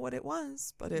don't know what it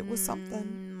was, but it was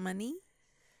something. Money?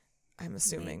 I'm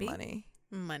assuming Maybe.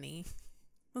 Money.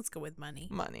 Let's go with money.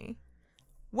 Money.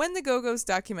 When the Go-Go's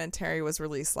documentary was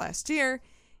released last year,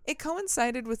 it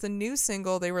coincided with a new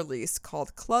single they released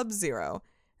called Club Zero.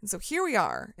 And so here we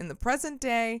are in the present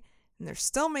day, and they're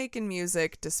still making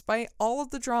music despite all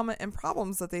of the drama and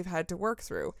problems that they've had to work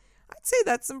through. I'd say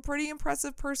that's some pretty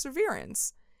impressive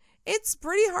perseverance. It's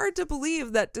pretty hard to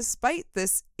believe that despite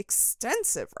this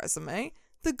extensive resume,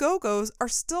 the Go-Go's are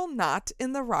still not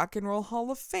in the Rock and Roll Hall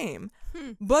of Fame.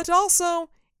 But also,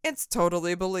 it's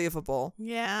totally believable.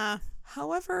 Yeah.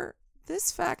 However,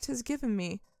 this fact has given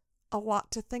me a lot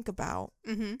to think about.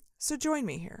 So join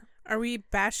me here. Are we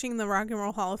bashing the Rock and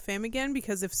Roll Hall of Fame again?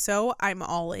 Because if so, I'm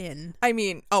all in. I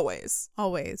mean, always.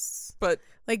 Always. But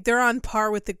like, they're on par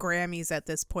with the Grammys at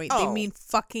this point. They mean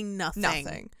fucking nothing.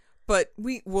 Nothing. But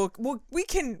we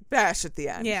can bash at the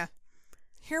end. Yeah.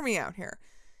 Hear me out here.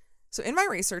 So in my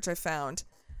research, I found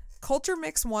Culture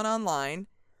Mix 1 online,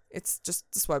 it's just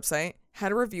this website,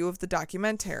 had a review of the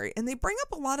documentary. And they bring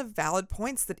up a lot of valid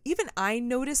points that even I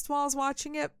noticed while I was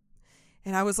watching it.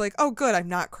 And I was like, oh, good, I'm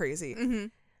not crazy.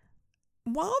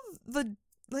 While the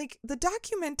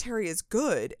documentary is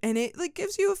good and it like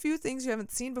gives you a few things you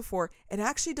haven't seen before, it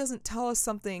actually doesn't tell us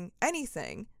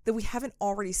anything that we haven't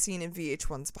already seen in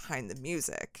VH1's Behind the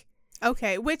Music.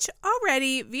 Okay, which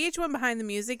already VH1 Behind the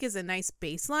Music is a nice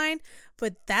baseline,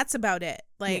 but that's about it.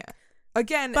 Like,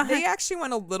 again, they actually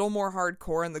went a little more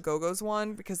hardcore in the Go-Go's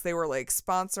one because they were like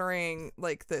sponsoring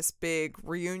like this big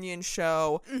reunion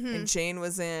show, and Jane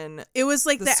was in. It was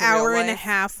like the hour and a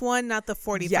half one, not the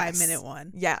 45-minute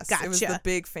one. Yes, gotcha. It was the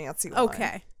big fancy one.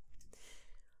 Okay,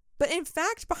 but in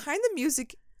fact, Behind the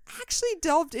Music actually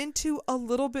delved into a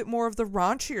little bit more of the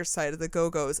raunchier side of the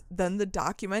Go-Go's than the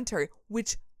documentary,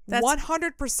 which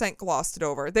 100% glossed it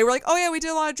over. They were like, oh yeah, we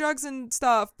did a lot of drugs and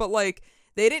stuff, but like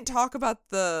they didn't talk about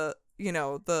the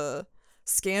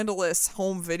scandalous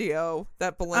home video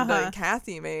that Belinda and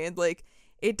Kathy made. Like,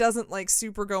 it doesn't like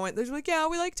super go in. They're like, yeah,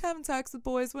 we liked having sex with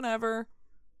boys, whatever.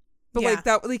 But like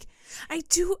that, like I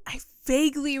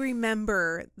vaguely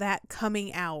remember that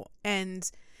coming out, and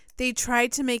they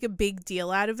tried to make a big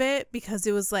deal out of it because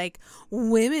it was like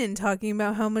women talking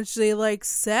about how much they like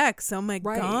sex. Oh my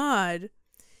God.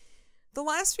 The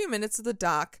last few minutes of the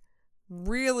doc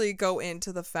really go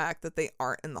into the fact that they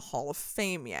aren't in the Hall of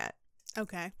Fame yet.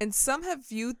 Okay. And some have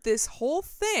viewed this whole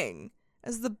thing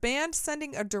as the band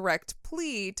sending a direct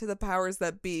plea to the powers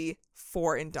that be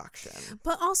for induction.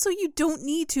 But also you don't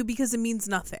need to because it means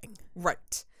nothing.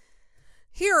 Right.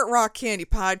 Here at Rock Candy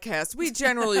Podcast, we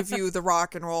generally view the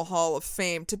Rock and Roll Hall of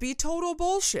Fame to be total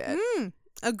bullshit.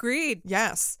 Agreed.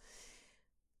 Yes.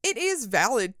 It is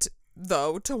valid,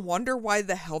 though, to wonder why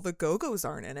the hell the Go-Go's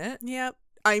aren't in it. Yep.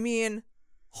 I mean,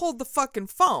 hold the fucking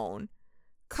phone.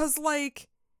 'Cause, like,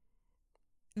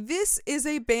 this is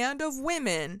a band of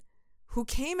women who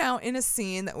came out in a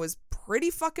scene that was pretty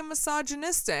fucking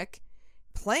misogynistic,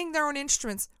 playing their own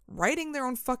instruments, writing their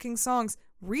own fucking songs,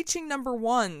 reaching number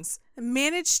ones.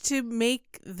 Managed to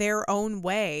make their own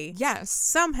way. Yes.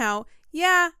 Somehow.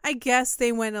 Yeah, I guess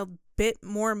they went a bit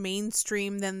more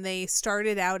mainstream than they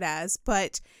started out as,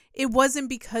 but it wasn't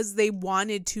because they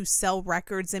wanted to sell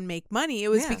records and make money. It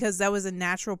was because that was a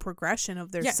natural progression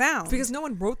of their sound. Because no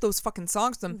one wrote those fucking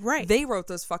songs for them. Right. They wrote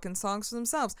those fucking songs for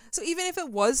themselves. So even if it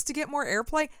was to get more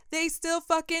airplay, they still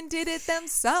fucking did it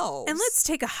themselves. And let's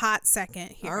take a hot second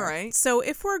here. All right. So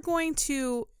if we're going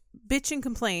to bitch and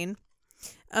complain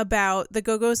about the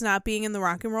Go-Go's not being in the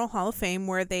Rock and Roll Hall of Fame,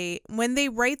 where when they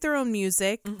write their own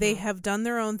music, they have done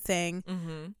their own thing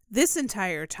this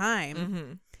entire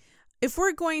time. If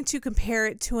we're going to compare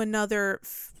it to another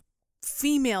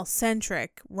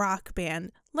female-centric rock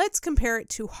band, let's compare it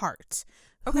to Heart,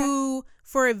 who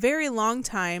for a very long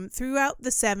time, throughout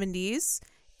the 70s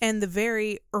and the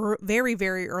very, very,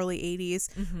 very early 80s,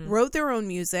 wrote their own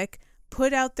music,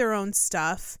 put out their own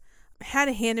stuff, had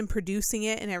a hand in producing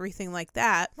it and everything like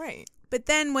that. Right. But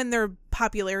then when their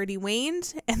popularity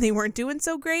waned and they weren't doing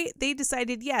so great, they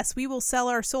decided, yes, we will sell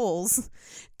our souls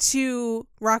to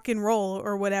rock and roll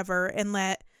or whatever and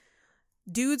let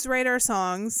dudes write our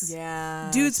songs. Yeah.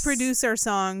 Dudes produce our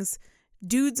songs.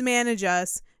 Dudes manage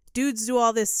us. Dudes do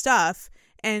all this stuff.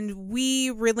 And we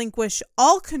relinquish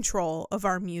all control of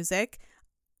our music.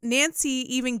 Nancy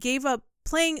even gave up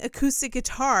playing acoustic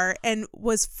guitar and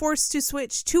was forced to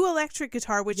switch to electric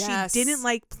guitar, which she didn't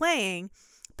like playing,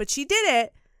 but she did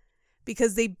it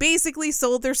because they basically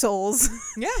sold their souls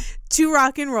to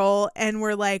rock and roll and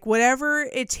were like, whatever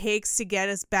it takes to get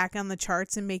us back on the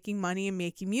charts and making money and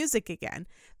making music again.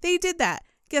 They did that.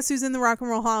 Guess who's in the Rock and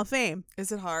Roll Hall of Fame?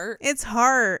 Is it Heart? It's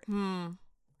Heart.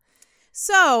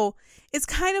 So it's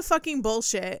kind of fucking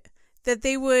bullshit that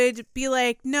they would be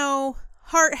like, no,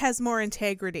 Heart has more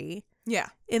integrity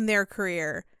in their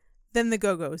career than the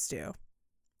Go-Go's do.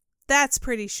 That's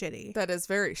pretty shitty. That is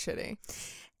very shitty.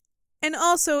 And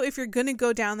also, if you're going to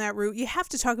go down that route, you have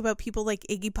to talk about people like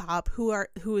Iggy Pop,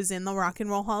 who is in the Rock and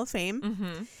Roll Hall of Fame.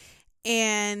 Mm-hmm.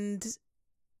 And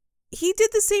he did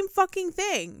the same fucking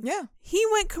thing. Yeah. He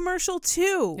went commercial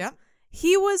too. Yeah.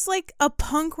 He was like a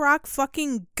punk rock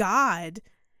fucking god.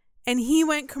 And he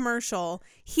went commercial.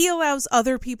 He allows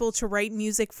other people to write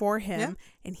music for him. Yeah.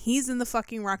 And he's in the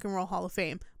fucking Rock and Roll Hall of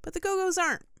Fame. But the Go-Go's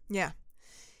aren't. Yeah.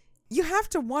 You have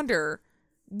to wonder,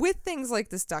 with things like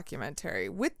this documentary,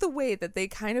 with the way that they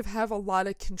kind of have a lot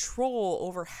of control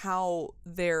over how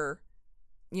they're,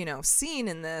 seen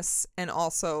in this, and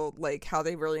also like how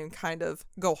they really kind of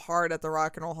go hard at the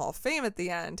Rock and Roll Hall of Fame at the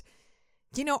end,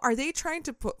 are they trying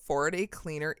to put forward a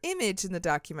cleaner image in the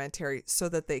documentary so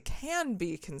that they can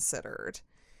be considered?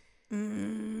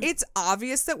 It's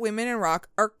obvious that women in rock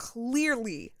are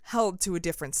clearly held to a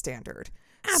different standard.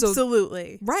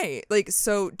 Absolutely. So, right.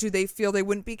 So do they feel they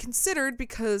wouldn't be considered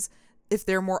because if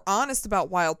they're more honest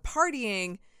about wild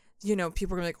partying,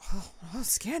 people are going to be like, oh,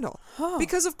 scandal. Oh.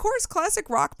 Because, of course, classic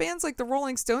rock bands like the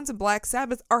Rolling Stones and Black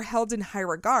Sabbath are held in high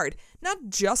regard, not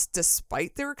just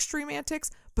despite their extreme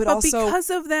antics, but also because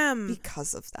of them.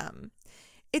 Because of them.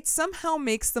 It somehow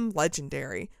makes them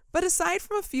legendary. But aside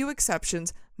from a few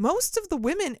exceptions, most of the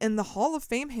women in the Hall of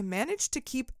Fame have managed to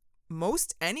keep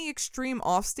most any extreme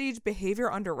offstage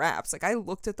behavior under wraps. I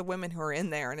looked at the women who are in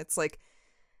there, and it's like,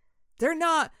 they're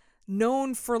not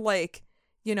known for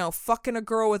fucking a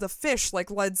girl with a fish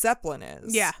like Led Zeppelin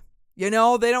is. Yeah. They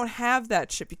don't have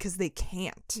that shit because they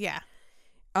can't. Yeah.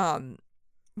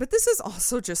 But this is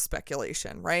also just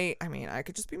speculation, right? I mean, I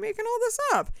could just be making all this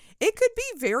up. It could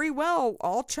be very well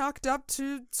all chalked up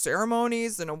to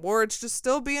ceremonies and awards just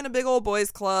still being a big old boys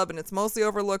club, and it's mostly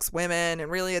overlooks women, and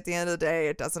really at the end of the day,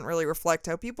 it doesn't really reflect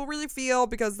how people really feel,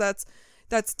 because that's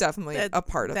definitely a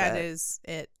part of it. That is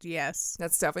it, yes.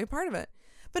 That's definitely a part of it.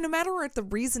 But no matter what the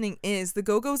reasoning is, the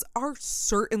Go-Go's are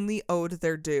certainly owed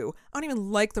their due. I don't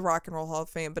even like the Rock and Roll Hall of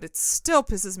Fame, but it still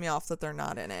pisses me off that they're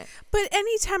not in it. But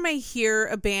anytime I hear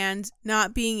a band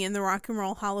not being in the Rock and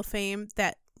Roll Hall of Fame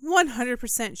that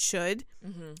 100% should,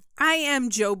 I am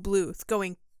Joe Bluth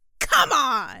going, come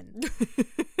on!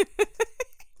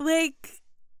 Really?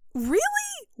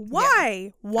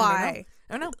 Why? Yeah. Why?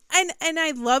 I don't know. And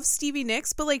I love Stevie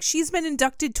Nicks, but she's been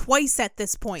inducted twice at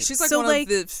this point. She's one of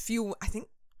the few, I think.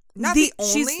 Not the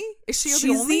only? Is she the only?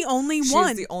 She's the only one.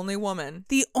 She's the only woman.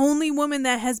 The only woman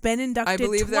that has been inducted twice. I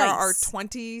believe there are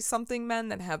 20-something men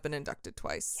that have been inducted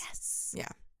twice. Yes. Yeah.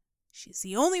 She's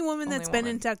the only woman that's been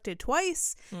inducted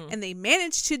twice, and they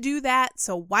managed to do that,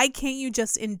 so why can't you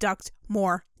just induct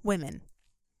more women?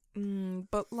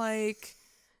 But,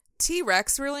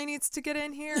 T-Rex really needs to get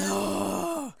in here.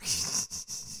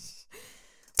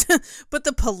 But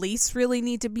the Police really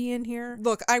need to be in here.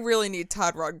 Look, I really need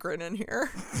Todd Rundgren in here.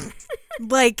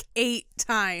 8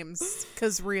 times.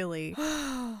 Because really.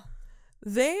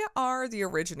 They are the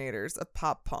originators of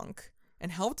pop punk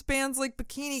and helped bands like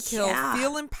Bikini Kill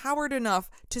feel empowered enough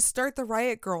to start the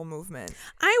Riot Grrrl movement.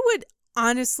 I would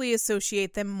honestly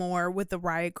associate them more with the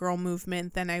Riot Grrrl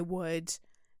movement than I would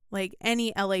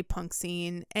any LA punk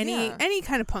scene, any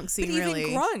kind of punk scene, but really.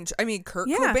 Even grunge. I mean, Kurt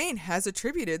Cobain has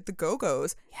attributed the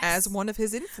Go-Go's as one of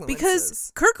his influences.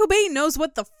 Because Kurt Cobain knows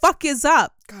what the fuck is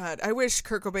up. God, I wish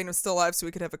Kurt Cobain was still alive so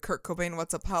we could have a Kurt Cobain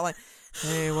What's Up hotline.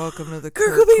 Hey, welcome to the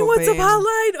Kurt Cobain What's Up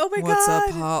hotline. Oh my What's God.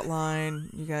 Up hotline.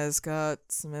 You guys got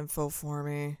some info for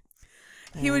me?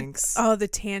 Thanks. He would, the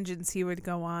tangents he would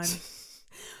go on.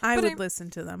 I would listen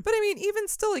to them. But I mean, even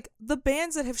still, the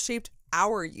bands that have shaped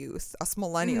our youth, us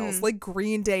millennials, like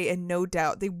Green Day and No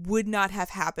Doubt, they would not have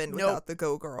happened without the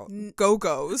Go-Go's. Go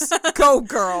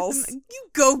Girls. You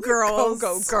Go Girls.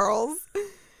 Go Girls.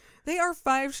 They are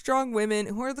 5 strong women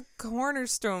who are the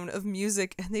cornerstone of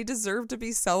music, and they deserve to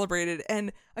be celebrated.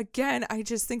 And again, I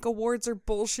just think awards are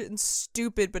bullshit and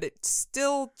stupid, but it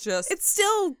still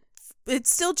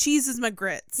cheeses my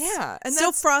grits. Yeah. And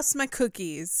still frosts my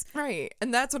cookies. Right.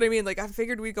 And that's what I mean. I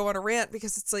figured we'd go on a rant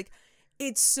because it's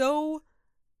it's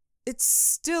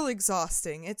still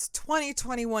exhausting. It's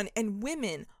 2021 and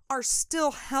women are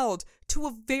still held to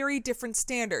a very different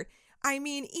standard. I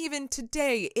mean, even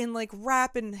today in like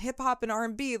rap and hip hop and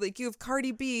R&B, like you have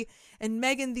Cardi B and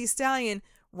Megan Thee Stallion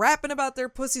rapping about their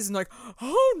pussies and like,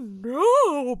 oh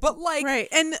no, but like, right,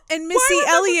 and Missy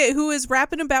Elliott, who is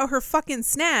rapping about her fucking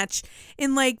snatch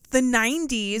in like the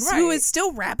 90s, right, who is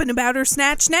still rapping about her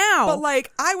snatch now. But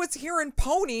like, I was hearing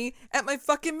Pony at my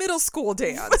fucking middle school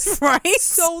dance, right?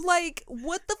 So like,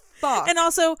 what the fuck? And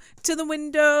also, to the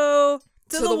window,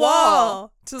 to the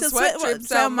wall, to sweat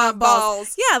drips out my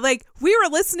balls. Yeah, like we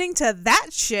were listening to that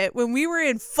shit when we were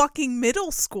in fucking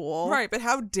middle school. Right, but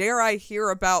how dare I hear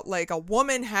about like a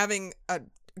woman having a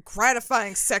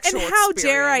gratifying sexual experience? And how experience?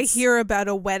 dare I hear about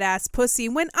a wet ass pussy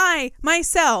when I,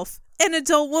 myself, an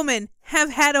adult woman,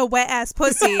 have had a wet ass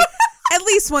pussy at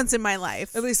least once in my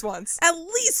life. At least once. At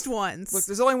least once. Look,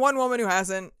 there's only one woman who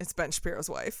hasn't. It's Ben Shapiro's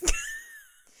wife.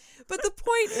 But the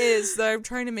point is that I'm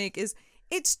trying to make is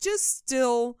it's just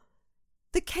still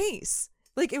the case.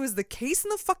 Like, it was the case in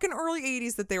the fucking early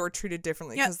 80s that they were treated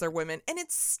differently because they're women. And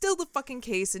it's still the fucking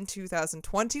case in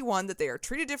 2021 that they are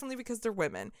treated differently because they're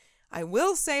women. I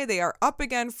will say they are up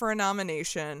again for a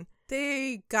nomination.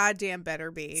 They goddamn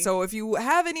better be. So if you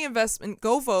have any investment,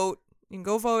 go vote. You can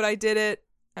go vote. I did it.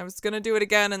 I was going to do it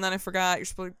again, and then I forgot.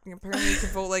 Apparently you can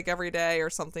vote like every day or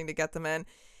something to get them in.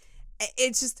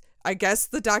 It's just, I guess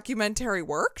the documentary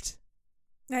worked.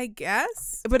 I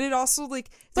guess. But it also, like...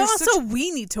 But also,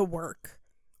 we need to work.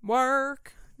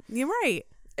 You're right.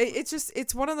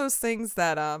 It's one of those things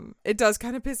that, it does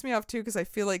kind of piss me off, too, because I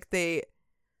feel like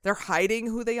they're hiding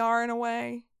who they are in a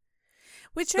way.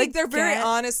 Which, like, they're very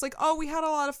honest, like, oh, we had a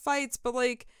lot of fights, but,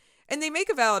 like... And they make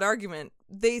a valid argument.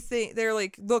 They're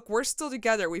like, look, we're still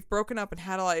together. We've broken up and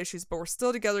had a lot of issues, but we're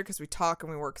still together because we talk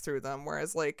and we work through them.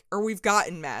 Whereas like, or we've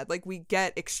gotten mad. Like we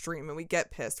get extreme and we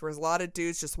get pissed. Whereas a lot of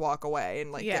dudes just walk away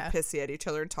and like get pissy at each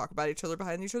other and talk about each other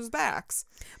behind each other's backs.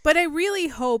 But I really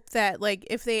hope that like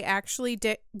if they actually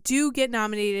do get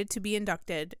nominated to be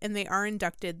inducted, and they are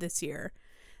inducted this year,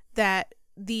 that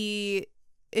the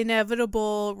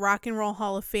inevitable Rock and Roll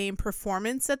Hall of Fame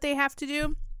performance that they have to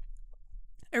do,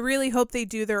 I really hope they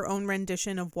do their own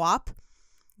rendition of WAP,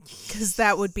 because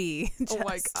that would be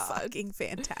just fucking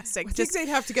fantastic. I think they'd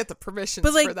have to get the permission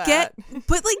for that.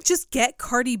 Just get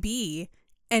Cardi B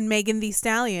and Megan Thee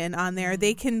Stallion on there.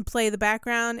 They can play the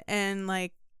background, and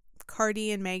like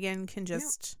Cardi and Megan can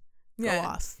just go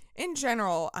off. In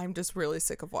general, I'm just really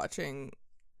sick of watching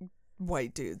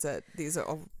white dudes at these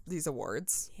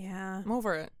awards. Yeah, I'm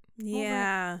over it.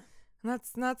 Yeah, and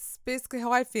that's basically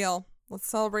how I feel. Let's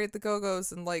celebrate the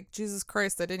Go-Go's, and like, Jesus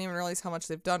Christ, I didn't even realize how much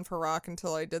they've done for rock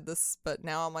until I did this, but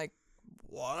now I'm like,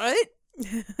 what?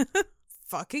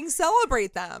 Fucking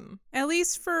celebrate them. At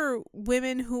least for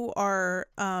women who are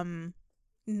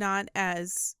not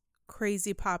as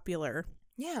crazy popular.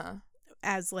 Yeah.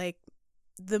 As like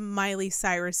the Miley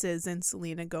Cyruses and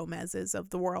Selena Gomez's of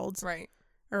the world. Right.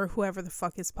 Or whoever the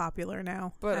fuck is popular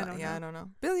now. But I don't know.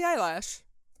 Billie Eilish.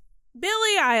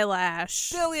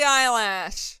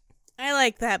 I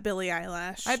like that Billie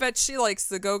Eilish. I bet she likes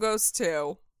the Go-Go's too.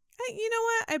 You know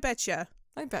what? I bet you.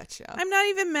 I'm not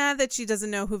even mad that she doesn't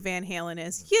know who Van Halen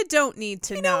is. You don't need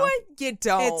to know. You know what? You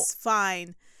don't. It's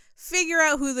fine. Figure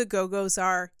out who the Go-Go's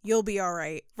are. You'll be all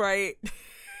right. Right.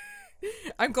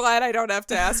 I'm glad I don't have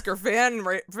to ask her Van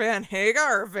Haga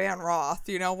or Van Roth.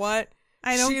 You know what?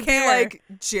 I don't She'd care. Be like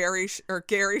Gary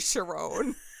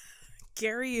Sharon.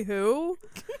 Gary who?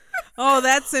 Oh,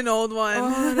 that's an old one.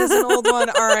 Oh, that's an old one.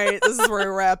 All right, this is where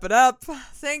we wrap it up.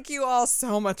 Thank you all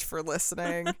so much for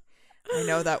listening. I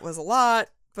know that was a lot,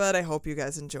 but I hope you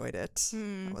guys enjoyed it.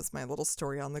 That was my little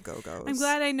story on the Go-Go's. I'm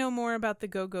glad I know more about the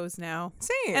Go-Go's now.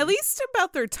 Same. At least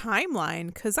about their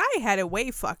timeline, because I had it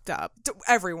way fucked up.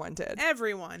 Everyone did.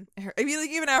 Everyone. I mean, like,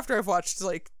 even after I've watched,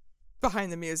 like, Behind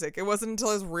the Music, it wasn't until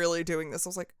I was really doing this, I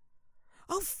was like,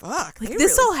 oh, fuck. Like,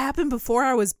 this all happened before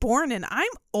I was born, and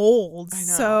I'm old. I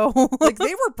know. So. Like,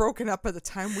 they were broken up by the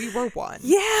time we were one.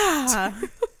 Yeah.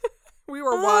 We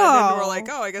were one, and we're like,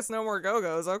 oh, I guess no more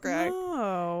Go-Go's. Okay.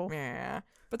 Oh. Yeah.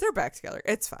 But they're back together.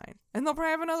 It's fine. And they'll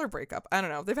probably have another breakup. I don't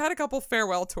know. They've had a couple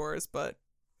farewell tours, but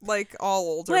like all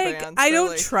older bands. I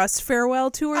don't trust farewell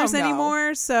tours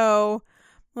anymore. So,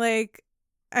 like,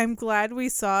 I'm glad we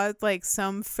saw like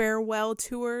some farewell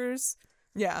tours.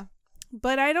 Yeah.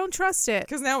 But I don't trust it.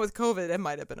 Because now with COVID, it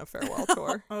might have been a farewell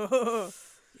tour. Yeah.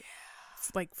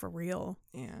 Like, for real.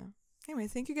 Yeah. Anyway,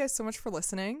 thank you guys so much for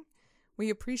listening. We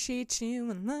appreciate you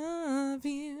and love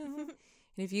you.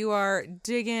 And if you are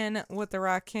digging what the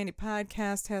Rock Candy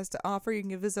Podcast has to offer, you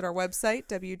can visit our website,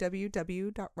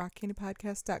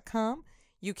 www.rockcandypodcast.com.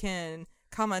 You can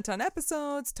comment on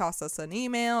episodes, toss us an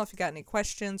email if you got any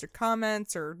questions or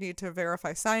comments or need to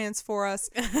verify science for us.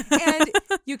 And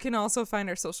you can also find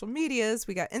our social medias.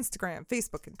 We got Instagram,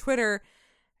 Facebook, and Twitter.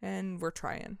 And we're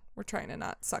trying to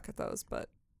not suck at those, but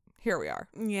here we are.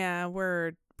 Yeah,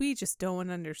 we just don't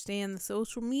understand the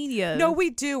social media. No, we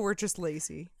do. We're just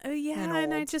lazy. Yeah,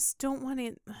 and I just don't want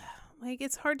it. Like,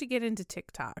 it's hard to get into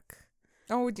TikTok.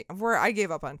 Oh, I gave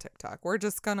up on TikTok. We're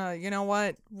just gonna, you know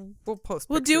what? We'll post pictures.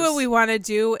 We'll do what we want to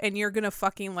do, and you're gonna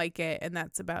fucking like it, and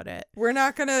that's about it. We're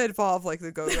not gonna evolve like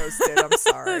the Go-Go's did. I'm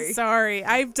sorry. Sorry.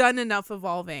 I've done enough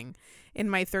evolving in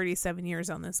my 37 years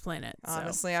on this planet.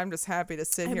 Honestly, I'm just happy to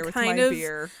sit here with my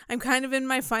beer. I'm kind of in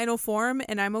my final form,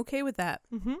 and I'm okay with that.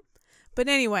 Mm-hmm. But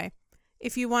anyway,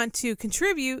 if you want to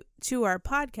contribute to our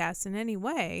podcast in any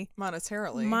way,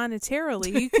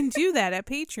 monetarily, you can do that at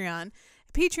Patreon.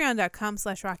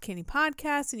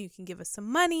 Patreon.com/rockcandypodcast, and you can give us some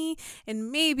money,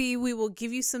 and maybe we will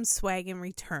give you some swag in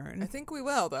return. I think we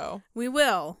will, though. We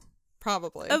will.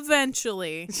 Probably.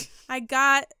 Eventually. I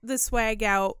got the swag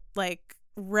out, like,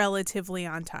 relatively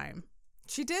on time.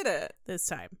 She did it. This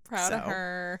time. Proud of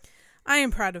her. I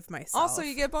am proud of myself. Also,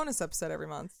 you get a bonus episode every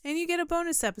month. And you get a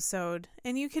bonus episode.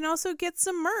 And you can also get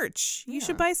some merch. You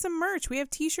should buy some merch. We have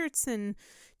t-shirts and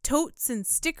totes and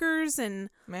stickers and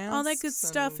masks, all that good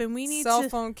stuff, and we need cell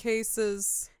phone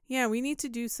cases. Yeah, we need to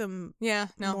do some. More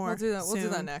we'll do that. Soon. We'll do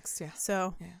that next. Yeah.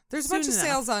 So there's a bunch of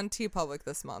sales on TeePublic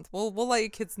this month. We'll let you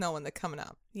kids know when they're coming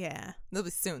up. Yeah, they'll be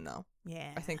soon though.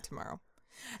 Yeah, I think tomorrow.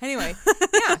 Anyway,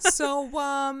 yeah. So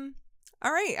all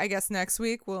right. I guess next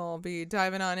week we'll be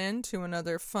diving on into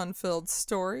another fun-filled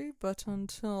story. But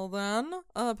until then,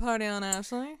 party on,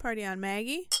 Ashley. Party on,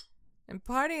 Maggie. And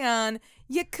party on,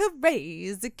 you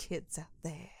crazy kids out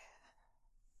there.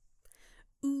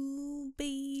 Ooh,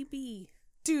 baby.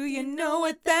 Do you know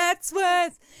what that's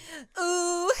worth?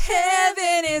 Ooh,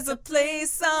 heaven is a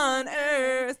place on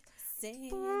earth.